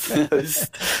focus.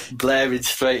 It's blaring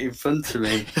straight in front of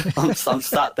me. I'm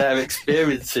sat there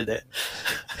experiencing it.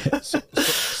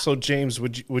 So James,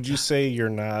 would you say you're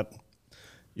not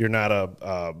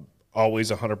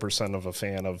always 100% of a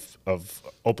fan of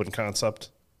open concept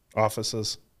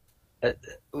offices?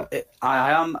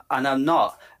 I am and I'm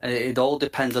not. It all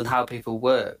depends on how people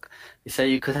work. You say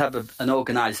you could have an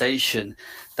organization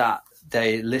that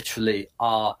they literally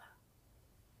are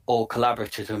all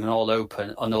collaborative and all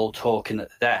open and all talking at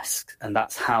the desk, and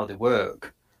that's how they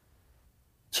work.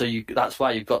 So that's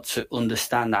why you've got to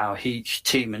understand how each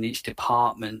team and each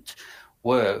department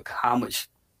work, how much,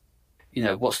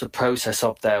 what's the process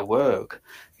of their work,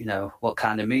 what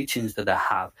kind of meetings do they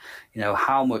have,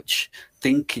 how much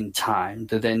thinking time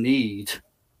do they need,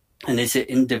 and is it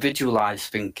individualized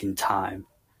thinking time,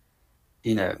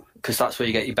 because that's where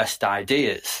you get your best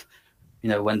ideas,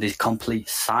 when there's complete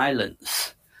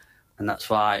silence. And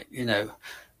that's why,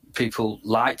 people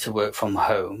like to work from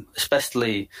home,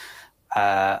 especially,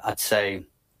 I'd say,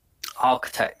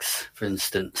 architects, for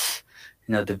instance.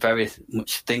 They're very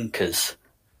much thinkers.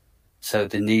 So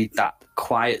they need that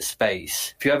quiet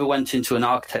space. If you ever went into an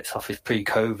architect's office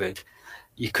pre-COVID,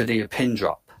 you could hear a pin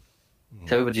drop.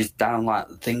 So everybody's down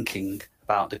thinking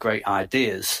about the great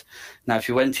ideas. Now, if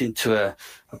you went into a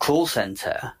call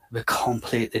center, they're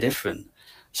completely different.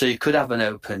 So you could have an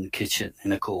open kitchen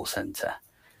in a call center,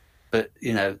 but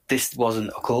this wasn't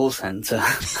a call center.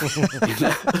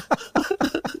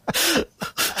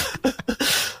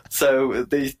 So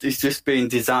it's just being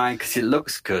designed because it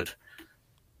looks good.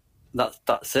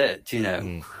 That's it. This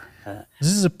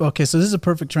is so this is a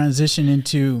perfect transition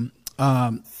into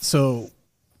so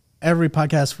every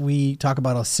podcast we talk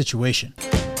about a situation.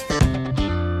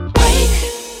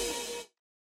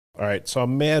 All right, so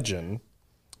imagine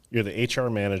you're the HR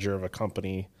manager of a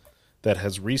company that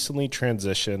has recently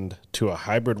transitioned to a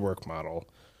hybrid work model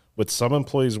with some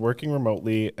employees working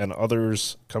remotely and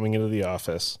others coming into the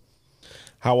office.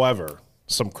 However,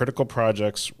 some critical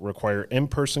projects require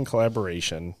in-person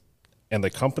collaboration, and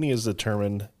the company has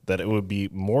determined that it would be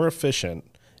more efficient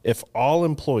if all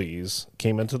employees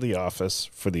came into the office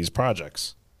for these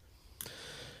projects.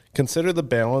 Consider the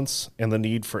balance and the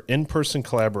need for in-person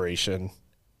collaboration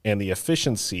and the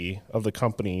efficiency of the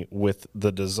company with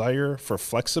the desire for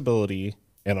flexibility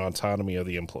and autonomy of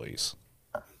the employees.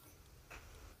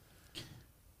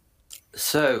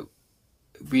 So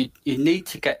you need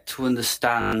to get to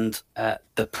understand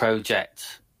the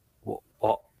project.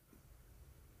 What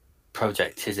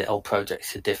project is it? All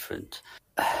projects are different.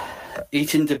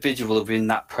 Each individual within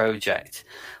that project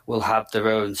will have their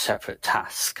own separate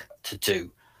task to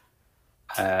do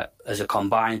as a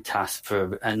combined task for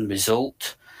an end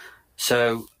result.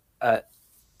 So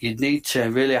you need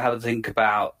to really have a think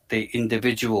about the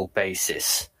individual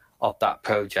basis of that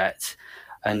project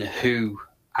and who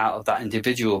out of that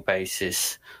individual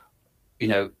basis,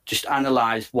 just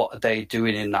analyze what are they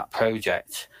doing in that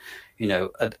project.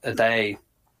 Are they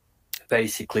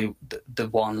basically the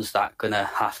ones that are going to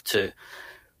have to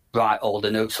write all the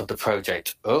notes of the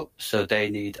project up, so they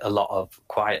need a lot of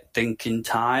quiet thinking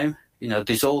time.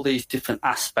 There's all these different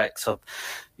aspects of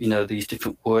these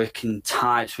different working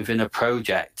types within a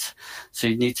project, so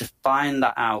you need to find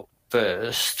that out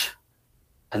first,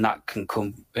 and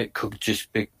it could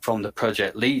just be from the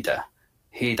project leader.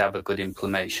 He'd have a good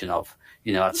implementation of,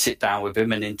 I'd sit down with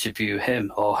him and interview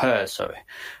him or her,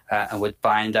 and would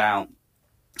find out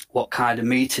what kind of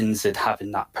meetings they'd have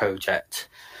in that project,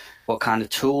 what kind of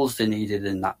tools they needed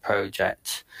in that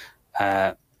project,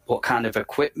 what kind of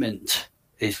equipment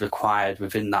is required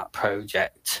within that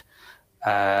project.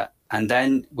 And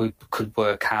then we could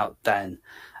work out then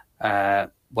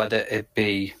whether it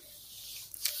be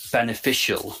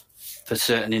beneficial for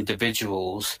certain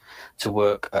individuals to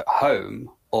work at home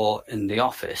or in the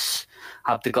office.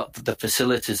 Have they got the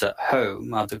facilities at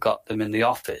home? Have they got them in the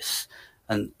office?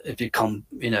 And if you come,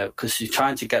 because you're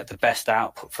trying to get the best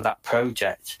output for that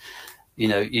project,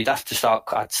 you'd have to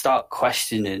I'd start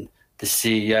questioning the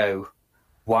CEO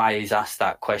why he's asked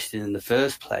that question in the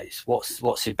first place.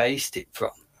 What's he based it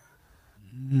from?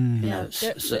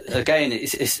 So again,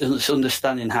 it's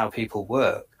understanding how people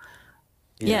work.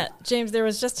 Yeah, James, there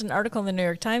was just an article in the New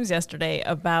York Times yesterday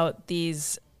about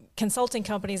these consulting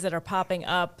companies that are popping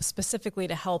up specifically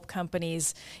to help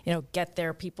companies, get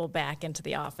their people back into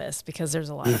the office because there's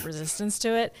a lot of resistance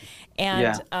to it.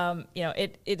 And,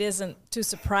 it isn't too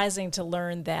surprising to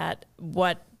learn that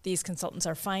what these consultants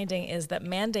are finding is that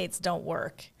mandates don't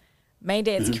work.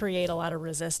 Mandates create a lot of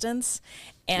resistance.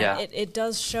 And it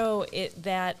does show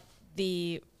that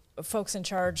the folks in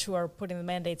charge who are putting the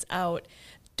mandates out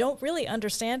don't really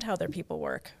understand how their people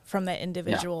work from that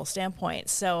individual standpoint.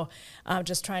 So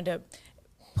just trying to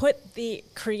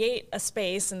create a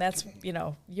space, and that's,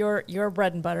 your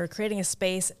bread and butter, creating a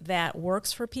space that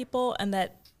works for people and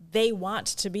that they want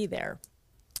to be there.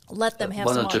 Let them have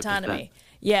 100%. Some autonomy.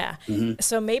 Yeah.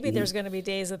 So maybe there's going to be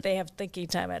days that they have thinking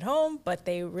time at home, but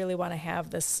they really want to have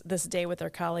this day with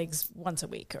their colleagues once a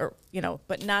week, or,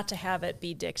 but not to have it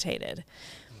be dictated.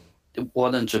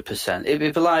 100%.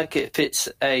 It fits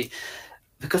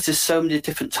because there's so many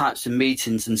different types of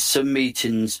meetings, and some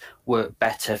meetings work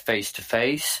better face to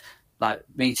face, like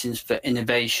meetings for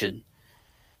innovation,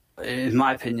 in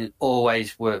my opinion,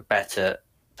 always work better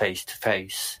face to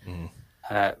face.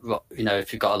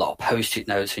 If you've got a lot of post-it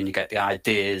notes and you get the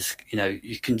ideas,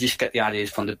 you can just get the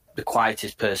ideas from the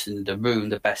quietest person in the room.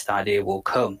 The best idea will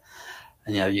come,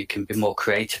 and you can be more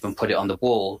creative and put it on the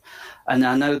wall. And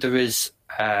I know there is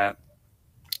a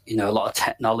lot of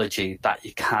technology that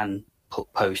you can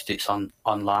put post-its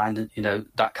online,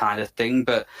 that kind of thing.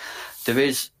 But there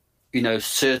is,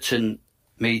 certain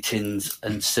meetings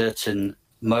and certain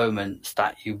moments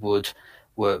that you would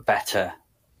work better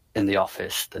in the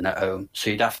office than at home. So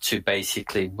you'd have to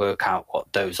basically work out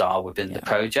what those are within the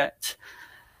project,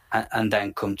 and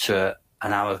then come to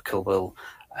an amicable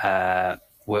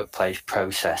workplace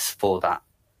process for that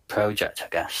project, I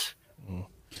guess.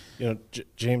 You know,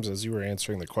 James, as you were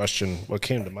answering the question, what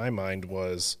came to my mind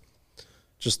was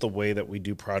just the way that we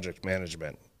do project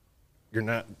management.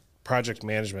 Project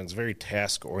management is very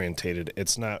task orientated.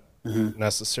 It's not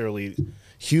necessarily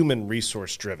human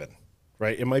resource driven,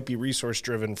 right? It might be resource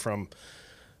driven from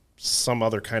some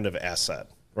other kind of asset,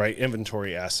 right?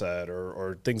 Inventory asset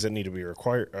or things that need to be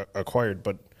acquired.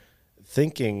 But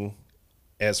thinking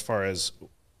as far as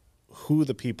who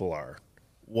the people are,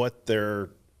 what their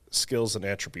skills and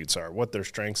attributes are, what their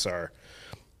strengths are,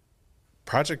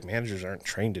 project managers aren't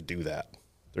trained to do that.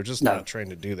 They're just not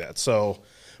trained to do that. So,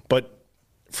 but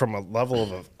from a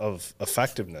level of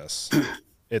effectiveness,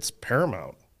 it's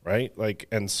paramount, right? Like,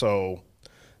 and so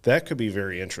that could be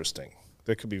very interesting.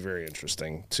 That could be very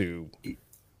interesting to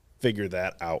figure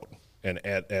that out and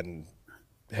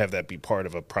have that be part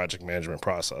of a project management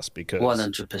process, because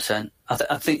 100%.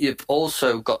 I think you've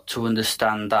also got to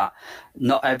understand that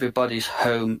not everybody's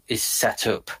home is set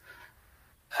up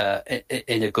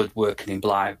in a good working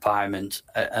environment.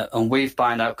 And we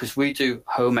find out, because we do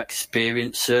home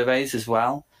experience surveys as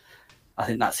well. I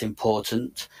think that's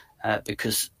important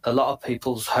because a lot of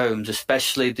people's homes,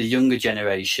 especially the younger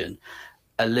generation,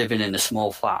 are living in a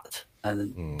small flat,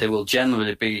 and they will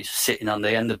generally be sitting on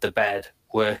the end of the bed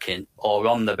working, or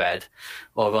on the bed,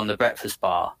 or on the breakfast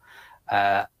bar.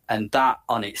 And that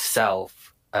on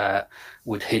itself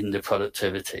would hinder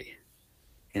productivity.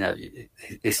 You know,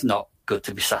 it's not good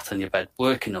to be sat on your bed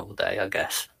working all day, I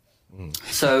guess.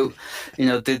 So, you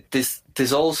know,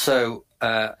 there's also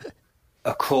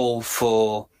a call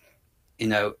for, you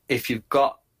know, if you've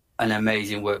got an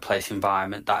amazing workplace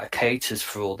environment that caters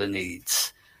for all the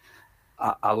needs,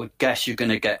 I would guess you're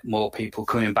going to get more people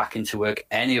coming back into work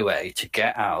anyway to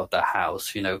get out of the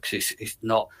house, you know, because it's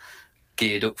not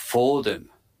geared up for them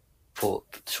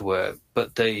to work.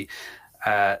 But the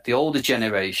older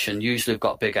generation usually have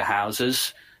got bigger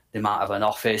houses. They might have an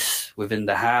office within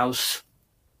the house,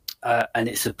 and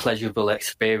it's a pleasurable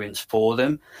experience for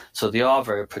them. So they are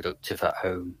very productive at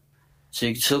home. So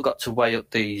you've still got to weigh up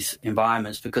these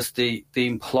environments, because the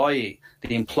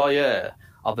employer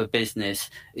of a business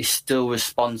is still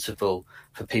responsible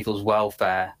for people's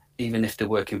welfare, even if they're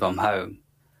working from home.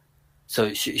 So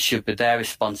it should be their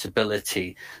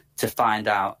responsibility to find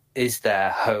out, is their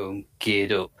home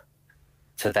geared up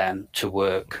to them to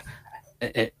work?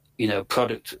 You know,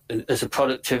 as a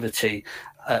productivity,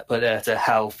 but as a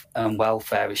health and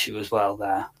welfare issue as well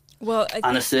there. Well,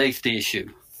 and a safety issue.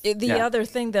 The other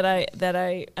thing that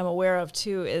I am aware of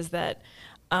too is that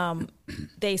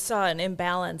they saw an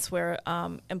imbalance where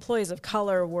employees of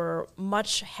color were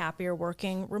much happier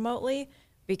working remotely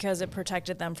because it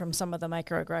protected them from some of the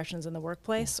microaggressions in the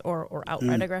workplace or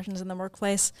outright aggressions in the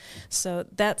workplace. So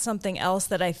that's something else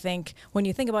that I think when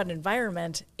you think about an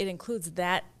environment, it includes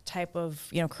that type of,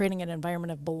 you know, creating an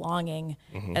environment of belonging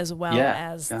as well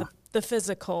as the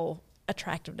physical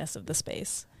attractiveness of the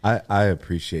space. I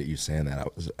appreciate you saying that.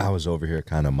 I was over here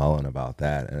kind of mulling about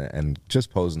that and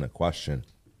just posing a question.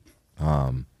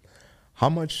 How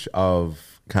much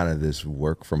of kind of this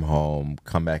work from home,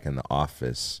 come back in the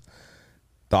office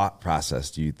thought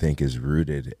process do you think is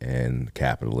rooted in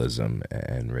capitalism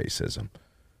and racism?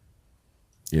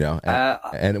 You know,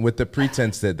 and with the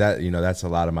pretense that, you know, that's a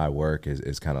lot of my work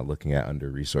is kind of looking at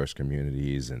under-resourced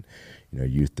communities and, you know,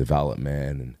 youth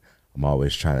development. And I'm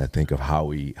always trying to think of how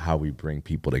we bring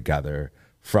people together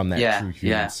from that true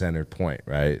human-centered point,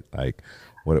 right? Like,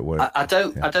 what I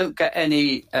don't get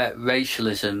any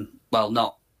racialism. Well,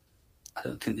 I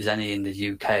don't think there's any in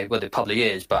the UK. Well, there probably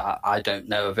is, but I don't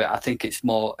know of it. I think it's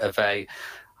more of a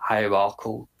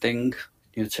hierarchical thing,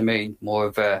 you know, to me, more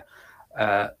of a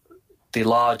the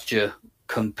larger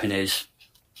companies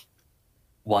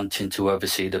wanting to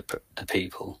oversee the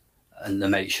people and to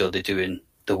make sure they're doing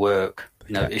the work.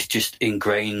 You know, it's just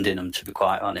ingrained in them, to be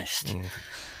quite honest.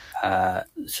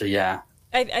 So, yeah.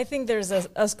 I think there's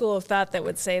a school of thought that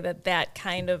would say that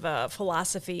kind of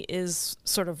philosophy is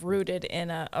sort of rooted in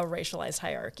a racialized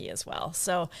hierarchy as well.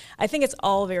 So I think it's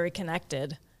all very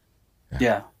connected.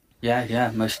 Yeah,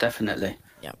 most definitely.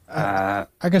 Yeah.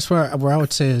 I guess where I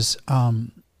would say is,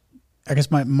 I guess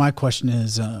my question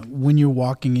is, when you're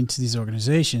walking into these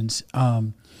organizations,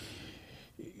 and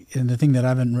the thing that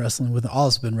I've been wrestling with, all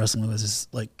I've been wrestling with is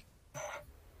like,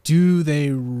 do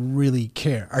they really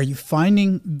care? Are you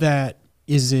finding that?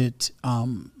 Is it,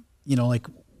 you know, like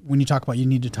when you talk about you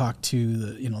need to talk to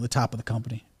the, you know, the top of the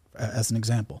company, as an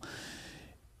example,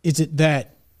 is it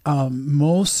that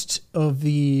most of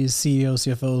these CEOs,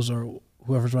 CFOs, or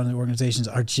whoever's running the organizations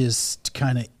are just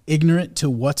kind of ignorant to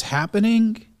what's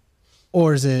happening?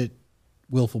 Or is it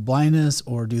willful blindness,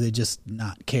 or do they just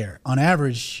not care? On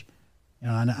average, you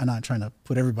know, I'm not trying to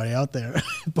put everybody out there,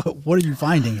 but what are you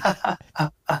finding?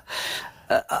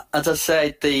 As I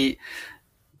said, the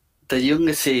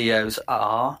younger CEOs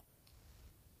are,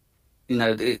 you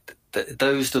know,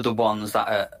 those are the ones that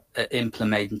are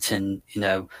implementing, you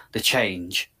know, the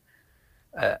change.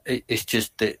 It's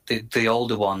just the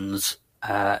older ones.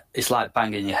 It's like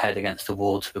banging your head against the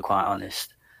wall, to be quite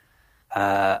honest.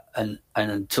 And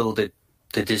until they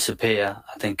disappear,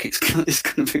 I think it's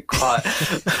going to be quite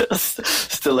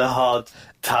still a hard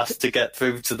task to get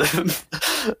through to them.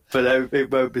 But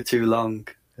it won't be too long.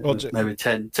 Well, maybe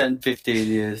 10, 15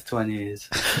 years, 20 years.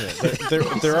 Yeah,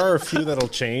 there are a few that'll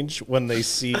change when they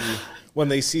see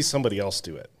somebody else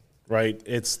do it. Right,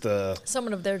 it's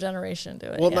someone of their generation do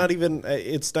it. Well,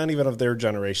 it's not even of their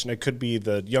generation. It could be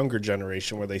the younger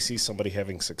generation where they see somebody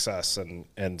having success and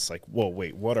it's like, whoa,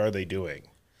 wait, what are they doing?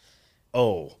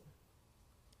 Oh,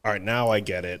 all right, now I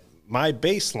get it. My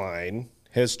baseline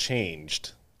has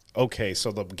changed. Okay,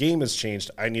 so the game has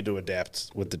changed. I need to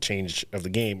adapt with the change of the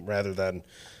game rather than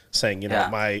saying, you know,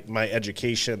 my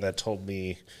education that told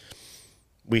me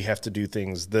we have to do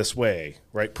things this way,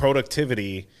 right?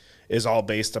 Productivity is all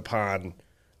based upon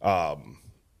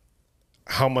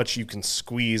how much you can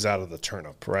squeeze out of the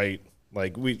turnip, right?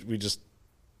 Like we just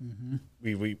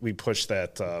we push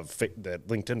that that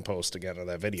LinkedIn post again or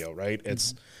that video, right?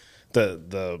 It's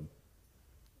the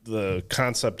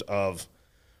concept of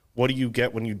what do you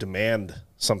get when you demand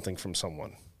something from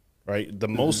someone, right? The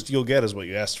most you'll get is what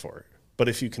you asked for. But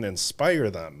if you can inspire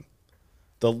them,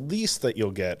 the least that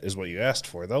you'll get is what you asked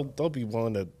for. They'll be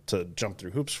willing to jump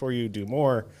through hoops for you, do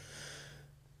more.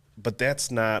 But that's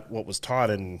not what was taught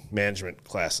in management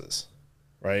classes,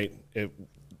 right?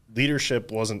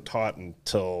 Leadership wasn't taught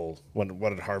until when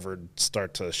did Harvard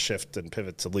start to shift and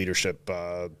pivot to leadership?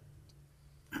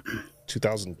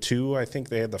 2002, I think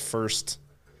they had the first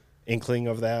inkling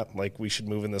of that. Like, we should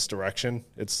move in this direction.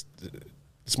 It's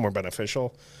more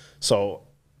beneficial. So,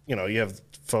 you know, you have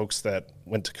folks that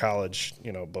went to college,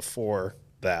 you know, before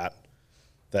that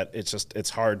it's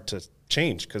hard to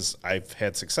change because I've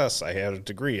had success. I had a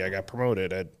degree. I got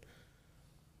promoted.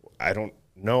 I don't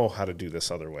know how to do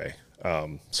this other way.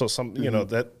 So you know,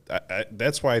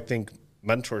 that's why I think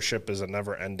mentorship is a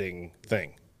never-ending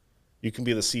thing. You can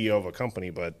be the CEO of a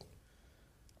company, but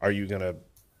are you going to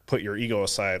put your ego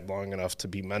aside long enough to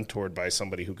be mentored by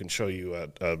somebody who can show you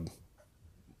a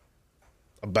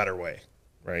better way,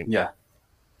 right? Yeah,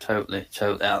 totally.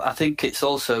 I think it's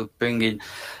also bringing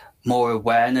more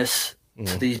awareness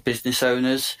to these business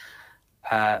owners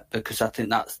because I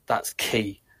think that's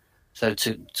key. So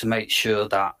to make sure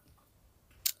that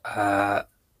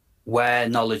we're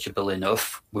knowledgeable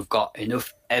enough, we've got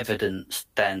enough evidence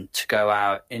then to go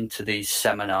out into these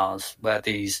seminars where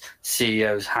these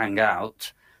CEOs hang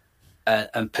out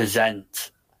and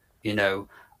present, you know,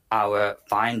 our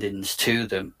findings to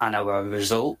them and our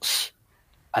results,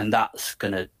 and that's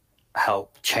going to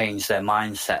help change their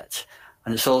mindset.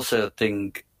 And it's also a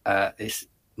thing, it's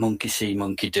monkey see,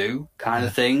 monkey do kind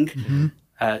of thing.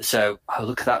 So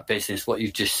look at that business, what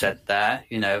you've just said there,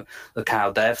 you know, look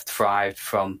how they've thrived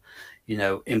from, you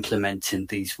know, implementing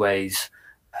these ways,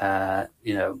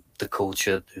 you know, the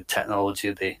culture, the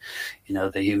technology, the, you know,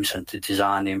 the human-centered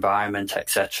design, the environment,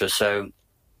 etc. So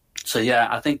yeah,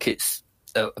 I think it's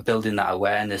building that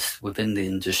awareness within the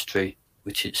industry,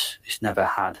 which it's never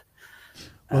had.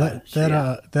 Well,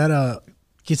 that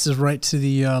gets us right to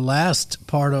the last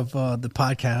part of the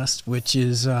podcast, which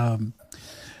is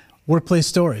workplace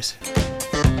stories.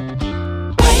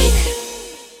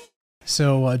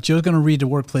 So Joe's going to read the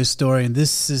workplace story, and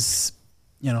this is,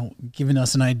 you know, giving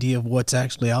us an idea of what's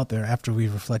actually out there after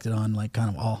we've reflected on like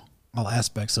kind of all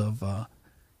aspects of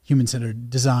human-centered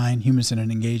design,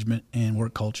 human-centered engagement, and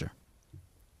work culture.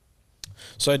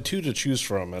 So I had two to choose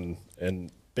from,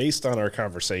 and based on our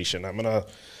conversation, I'm going to,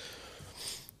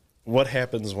 what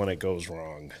happens when it goes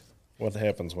wrong? What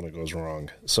happens when it goes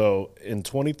wrong? So in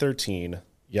 2013,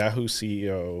 Yahoo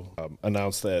CEO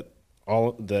announced that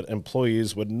that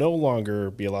employees would no longer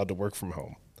be allowed to work from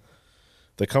home.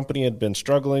 The company had been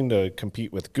struggling to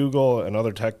compete with Google and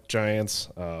other tech giants,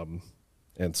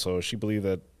 and so she believed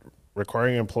that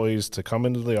requiring employees to come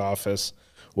into the office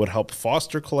would help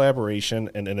foster collaboration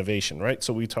and innovation, right?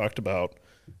 So we talked about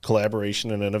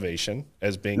collaboration and innovation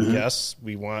as being, yes,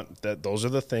 we want that. Those are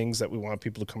the things that we want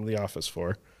people to come to the office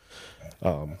for.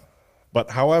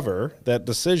 But however, that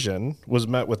decision was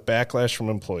met with backlash from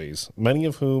employees, many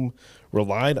of whom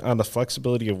relied on the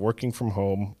flexibility of working from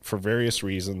home for various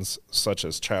reasons, such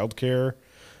as childcare,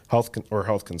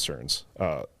 health concerns.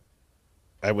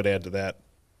 I would add to that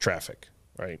traffic,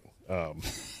 right?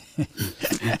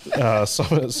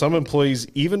 Some employees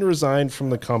even resigned from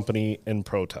the company in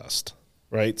protest,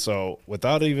 right? So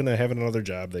without even having another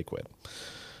job, they quit.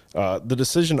 The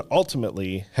decision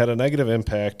ultimately had a negative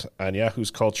impact on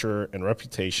Yahoo's culture and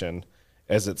reputation,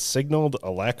 as it signaled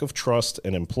a lack of trust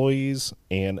in employees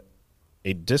and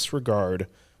a disregard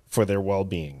for their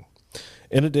well-being.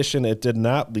 In addition, it did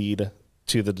not lead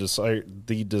to the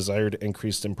desired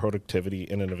increase in productivity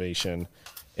and innovation,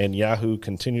 and Yahoo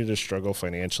continued to struggle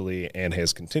financially and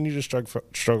has continued to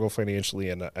struggle financially.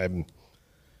 And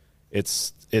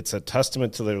it's a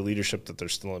testament to their leadership that they're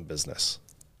still in business.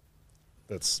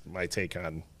 That's my take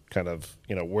on kind of,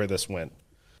 where this went.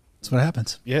 That's what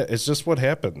happens. Yeah, it's just what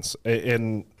happens.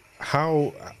 And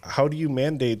how do you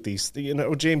mandate these?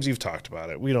 James, you've talked about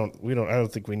it. I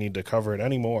don't think we need to cover it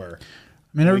anymore.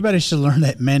 I mean, everybody should learn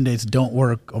that mandates don't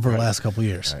work over the last couple of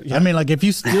years. Right. Yeah. I mean, like, if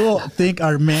you still think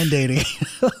are mandating,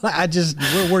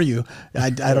 where were you? I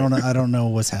don't know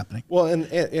what's happening. Well,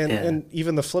 and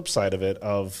even the flip side of it,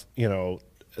 of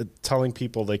telling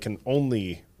people they can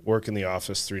only work in the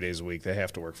office 3 days a week, they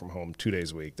have to work from home 2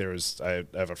 days a week. I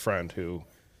have a friend who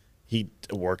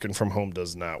working from home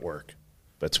does not work,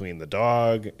 between the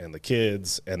dog and the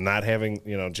kids and not having,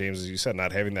 James, as you said,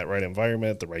 not having that right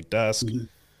environment, the right desk. Mm-hmm.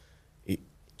 He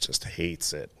just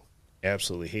hates it,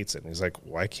 absolutely hates it. And he's like,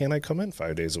 why can't I come in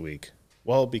 5 days a week?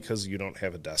 Well, because you don't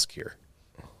have a desk here,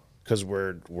 because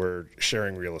we're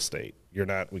sharing real estate.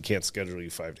 We can't schedule you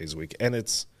 5 days a week. And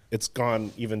it's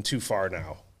gone even too far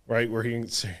now, right? We're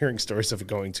hearing stories of it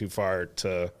going too far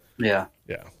to... Yeah.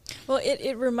 Well,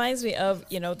 it reminds me of,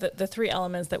 the three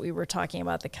elements that we were talking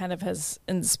about that kind of has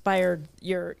inspired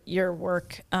your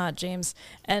work, James.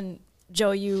 And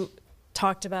Joe, you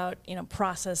talked about,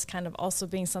 process kind of also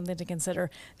being something to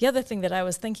consider. The other thing that I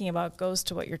was thinking about goes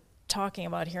to what you're talking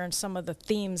about here and some of the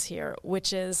themes here,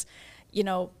 which is,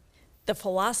 the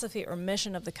philosophy or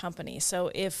mission of the company. So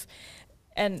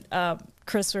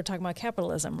Chris, we're talking about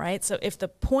capitalism, right? So if the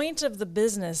point of the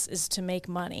business is to make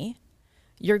money,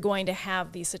 you're going to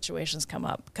have these situations come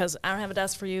up because I don't have a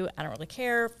desk for you. I don't really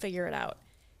care. Figure it out.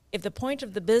 If the point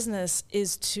of the business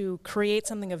is to create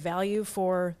something of value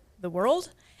for the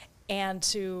world and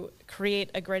to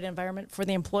create a great environment for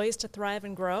the employees to thrive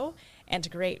and grow and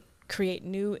to create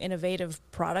new innovative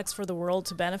products for the world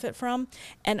to benefit from.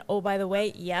 And oh, by the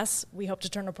way, yes, we hope to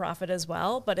turn a profit as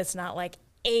well, but it's not like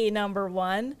a number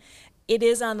one. It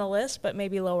is on the list, but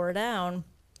maybe lower down.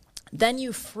 Then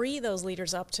you free those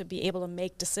leaders up to be able to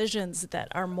make decisions that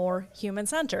are more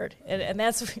human-centered. And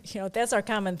that's, that's our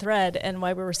common thread and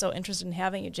why we were so interested in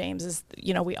having you, James, is,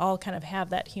 we all kind of have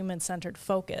that human-centered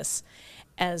focus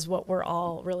as what we're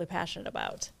all really passionate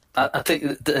about. I think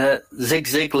Zig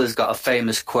Ziglar's got a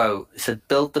famous quote. He said,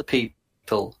 build the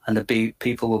people and the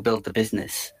people will build the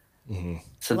business. Mm-hmm.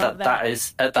 So that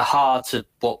is at the heart of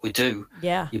what we do.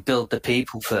 Yeah. You build the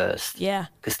people first. Yeah.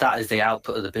 Because that is the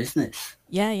output of the business.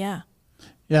 Yeah.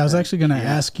 Yeah, I was actually going to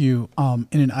ask you, in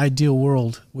an ideal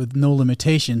world with no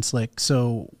limitations,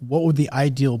 so what would the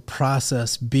ideal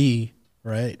process be,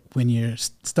 right, when you're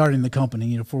starting the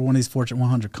company, for one of these Fortune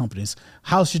 100 companies?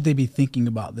 How should they be thinking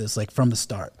about this, from the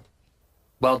start?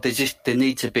 Well, they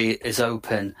need to be as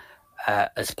open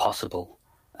as possible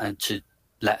and to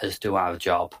let us do our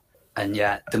job. And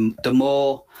yet, the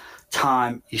more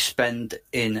time you spend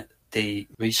in the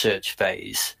research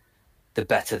phase, the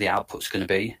better the output's going to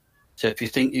be. So if you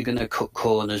think you're going to cut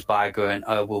corners by going,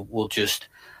 we'll just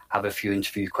have a few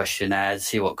interview questionnaires,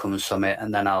 see what comes from it,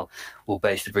 and then we'll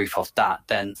base the brief off that,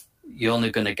 then you're only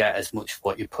going to get as much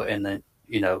what you put in and,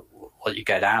 what you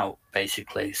get out,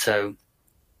 basically. So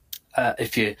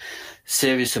if you're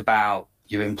serious about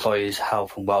your employees'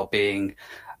 health and well-being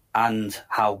and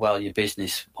how well your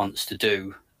business wants to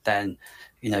do, then,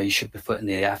 you should be putting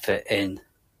the effort in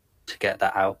to get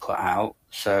that output out.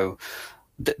 So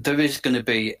there is going to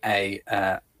be a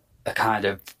kind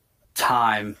of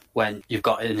time when you've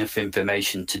got enough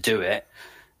information to do it,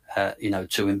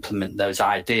 to implement those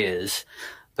ideas.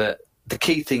 But the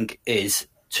key thing is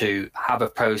to have a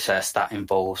process that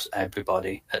involves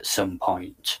everybody at some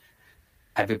point.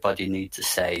 Everybody needs a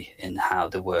say in how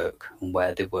they work and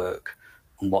where they work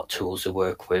and what tools they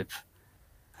work with.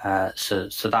 So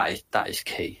that is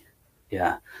key.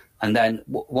 Yeah. And then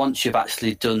once you've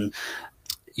actually done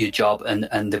your job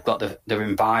and they've got their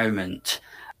environment,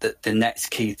 the next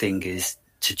key thing is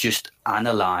to just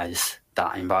analyze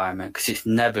that environment, because it's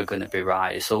never going to be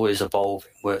right. It's always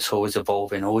evolving. Work's always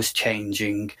evolving, always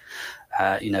changing,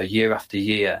 year after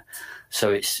year.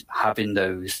 So it's having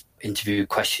those interview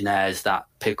questionnaires that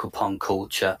pick up on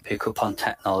culture, pick up on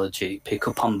technology, pick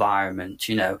up on environment,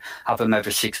 have them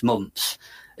every 6 months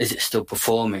is it still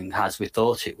performing as we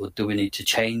thought it would? Do we need to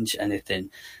change anything?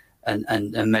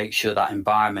 And make sure that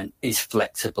environment is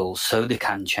flexible so they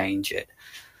can change it.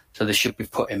 So they should be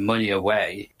putting money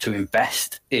away to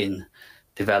invest in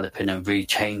developing and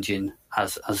rechanging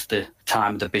as the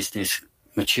time of the business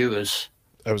matures.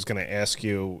 I was going to ask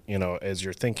you, as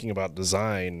you're thinking about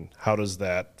design, how does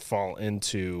that fall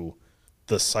into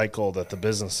the cycle that the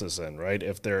business is in, right?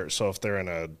 If they're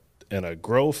in a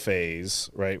grow phase,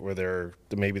 right, where they're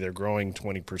growing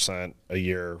 20% a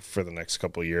year for the next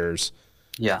couple of years,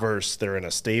 yeah, versus they're in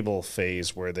a stable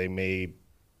phase where they may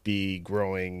be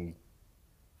growing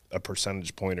a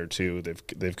percentage point or two.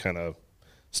 They've kind of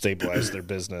stabilized their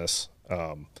business.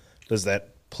 Does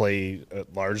that play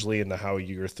largely into how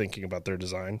you're thinking about their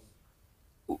design?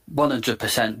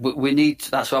 100%. We need.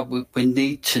 That's why we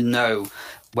need to know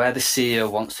where the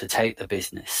CEO wants to take the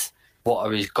business. What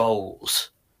are his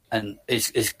goals? And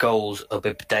his goals are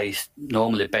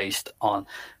normally based on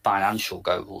financial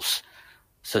goals.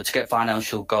 So to get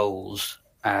financial goals,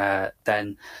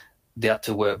 then they have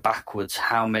to work backwards.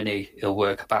 How many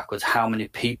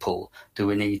people do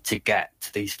we need to get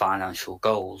to these financial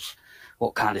goals?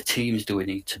 What kind of teams do we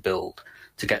need to build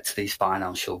to get to these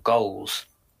financial goals?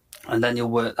 And then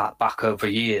you'll work that back over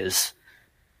years.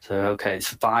 So, okay, it's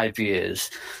 5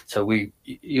 years. So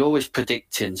you're always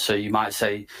predicting. So you might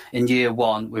say in year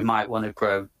one, we might want to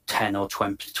grow 10 or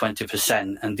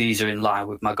 20%. And these are in line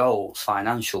with my goals,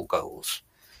 financial goals.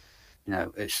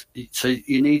 So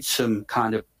you need some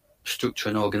kind of structure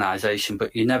and organization,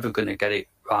 but you're never going to get it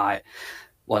right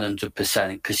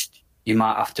 100% because you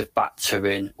might have to factor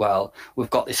in, well,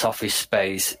 we've got this office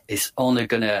space. It's only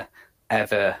going to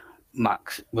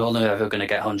we're only ever going to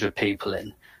get 100 people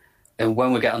in. And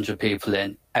when we get 100 people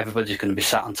in, everybody's going to be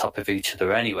sat on top of each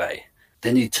other anyway.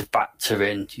 They need to factor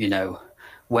in,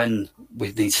 when we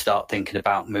need to start thinking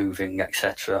about moving,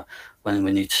 etc., when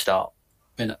we need to start,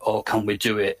 or can we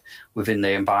do it within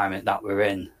the environment that we're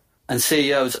in? And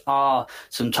CEOs are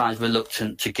sometimes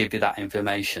reluctant to give you that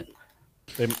information.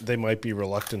 They might be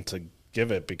reluctant to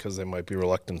give it because they might be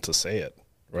reluctant to say it,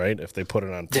 right? If they put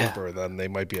it on paper, then they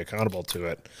might be accountable to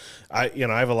it. I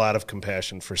have a lot of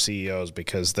compassion for CEOs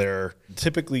because they're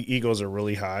typically egos are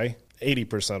really high.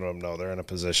 80% of them know they're in a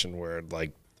position where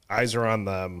like eyes are on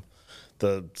them.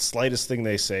 The slightest thing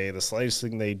they say, the slightest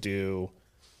thing they do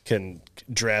can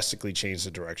drastically change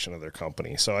the direction of their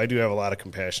company. So I do have a lot of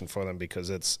compassion for them because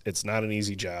it's not an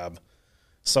easy job.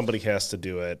 Somebody has to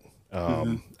do it.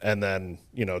 And then,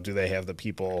 do they have the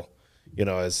people,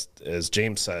 as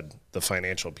James said, the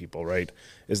financial people, right?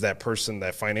 Is that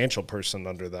financial person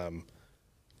under them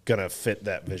going to fit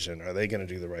that vision? Are they going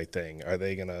to do the right thing? Are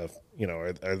they going to,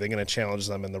 are they going to challenge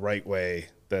them in the right way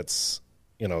that's,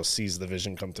 sees the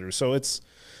vision come through? So it's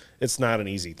not an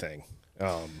easy thing.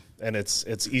 And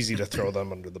it's easy to throw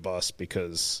them under the bus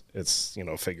because it's,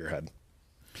 figurehead.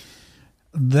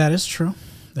 That is true.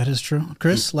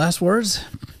 Chris, last words?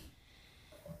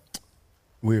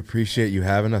 We appreciate you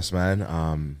having us,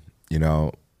 man.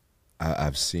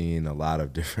 I've seen a lot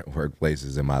of different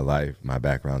workplaces in my life. My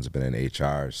background's been in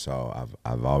HR, so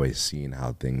I've always seen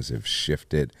how things have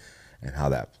shifted and how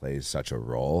that plays such a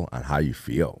role on how you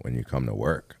feel when you come to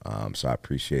work. So I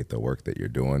appreciate the work that you're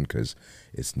doing because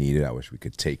it's needed. I wish we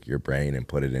could take your brain and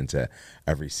put it into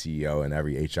every CEO and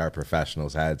every HR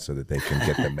professional's head so that they can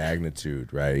get the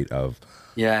magnitude, right, of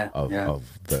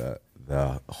the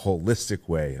holistic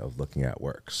way of looking at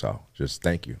work. So just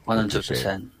thank you.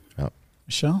 100%. Yep.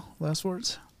 Michelle, last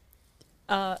words?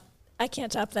 I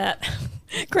can't top that.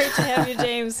 Great to have you,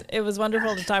 James. It was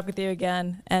wonderful to talk with you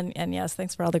again. And yes,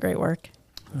 thanks for all the great work.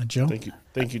 Joe?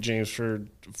 Thank you, James, for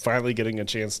finally getting a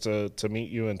chance to meet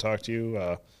you and talk to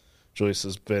you. Joyce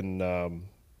has been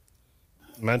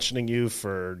mentioning you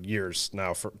for years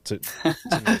now to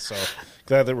me. So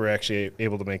glad that we're actually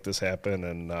able to make this happen,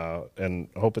 and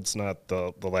hope it's not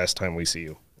the last time we see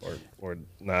you, or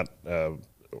not.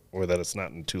 Or that it's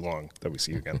not in too long that we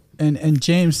see you again. And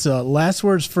James, last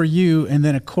words for you, and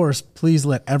then of course, please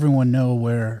let everyone know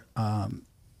where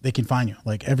they can find you.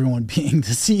 Like everyone being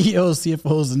the CEOs,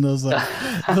 CFOs, and those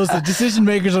decision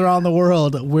makers around the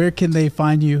world. Where can they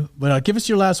find you? But give us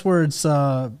your last words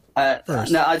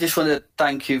first. No, I just want to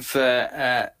thank you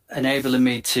for enabling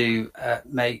me to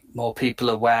make more people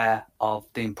aware of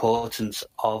the importance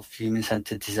of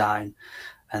human-centered design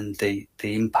and the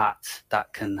impact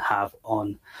that can have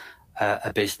on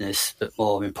a business, but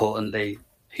more importantly,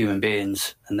 human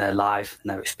beings and their life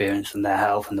and their experience and their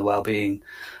health and their well-being.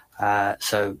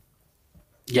 So,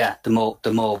 yeah, the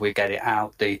more we get it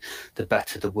out, the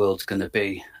better the world's going to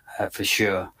be, for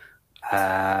sure.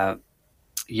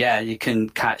 You can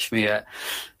catch me at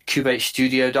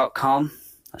cube8studio.com.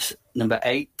 That's number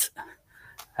 8.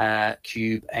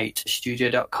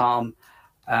 Cube8studio.com.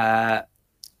 Well,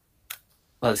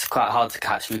 it's quite hard to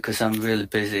catch me because I'm really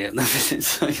busy at the minute,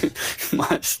 so you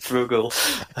might struggle.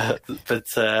 But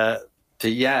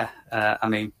yeah, I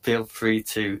mean, feel free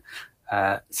to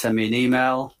send me an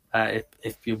email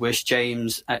if you wish,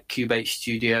 James at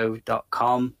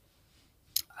cube8studio.com.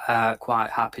 Quite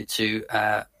happy to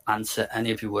answer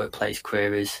any of your workplace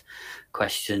queries,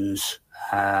 questions.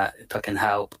 If I can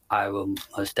help, I will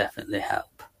most definitely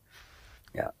help.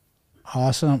 Yeah.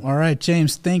 Awesome. All right,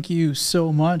 James, thank you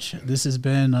so much. This has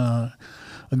been a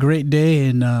great day,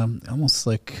 and almost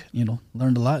like,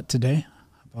 learned a lot today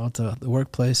about the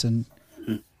workplace and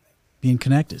being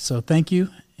connected. So thank you.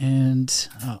 And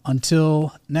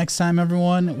until next time,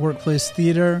 everyone, Workplace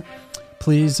Theater,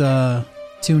 please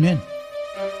tune in.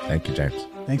 Thank you, James.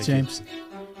 Thanks, James.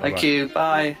 Thank you.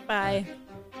 Bye. Bye.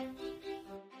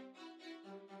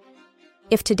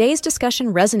 If today's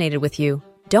discussion resonated with you,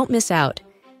 don't miss out.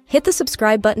 Hit the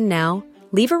subscribe button now,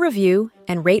 leave a review,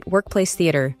 and rate Workplace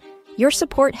Theater. Your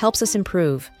support helps us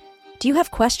improve. Do you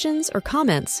have questions or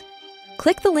comments?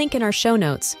 Click the link in our show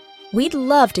notes. We'd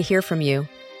love to hear from you.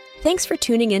 Thanks for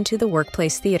tuning into the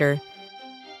Workplace Theater.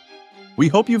 We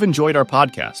hope you've enjoyed our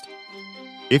podcast.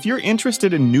 If you're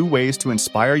interested in new ways to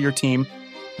inspire your team,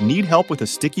 need help with a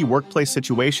sticky workplace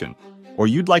situation, or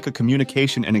you'd like a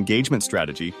communication and engagement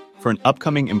strategy for an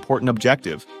upcoming important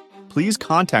objective, please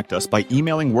contact us by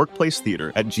emailing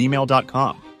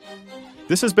workplacetheater@gmail.com.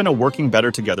 This has been a Working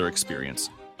Better Together experience,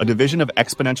 a division of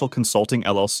Exponential Consulting,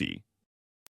 LLC.